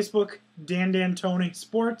on Facebook, Dan D'Antoni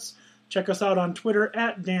Sports. Check us out on Twitter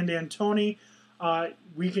at Dan D'Antoni.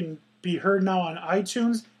 We can be heard now on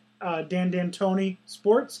iTunes, Dan D'Antoni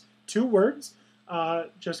Sports, 2 words.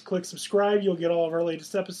 Just click subscribe. You'll get all of our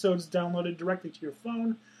latest episodes downloaded directly to your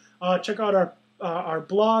phone. Check out our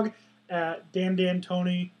blog at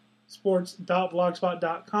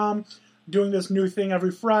dandantonisports.blogspot.com. Doing this new thing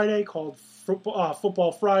every Friday called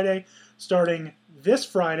Football Friday, starting this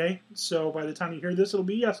Friday. So by the time you hear this, it'll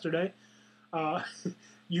be yesterday.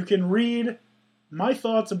 You can read my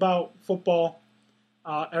thoughts about football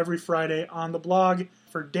every Friday on the blog.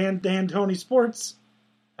 For Dan D'Antoni Sports,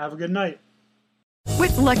 have a good night.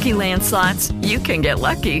 With Lucky Land Slots, you can get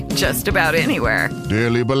lucky just about anywhere.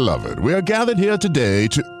 Dearly beloved, we are gathered here today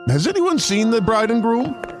to... Has anyone seen the bride and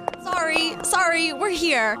groom? Sorry, we're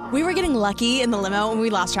here. We were getting lucky in the limo and we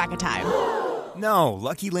lost track of time. No,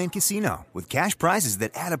 Lucky Land Casino, with cash prizes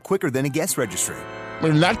that add up quicker than a guest registry.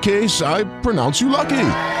 In that case, I pronounce you lucky.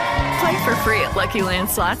 Play for free at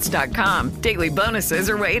LuckyLandSlots.com. Daily bonuses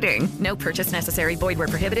are waiting. No purchase necessary. Void where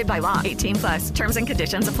prohibited by law. 18+. Terms and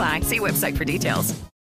conditions apply. See website for details.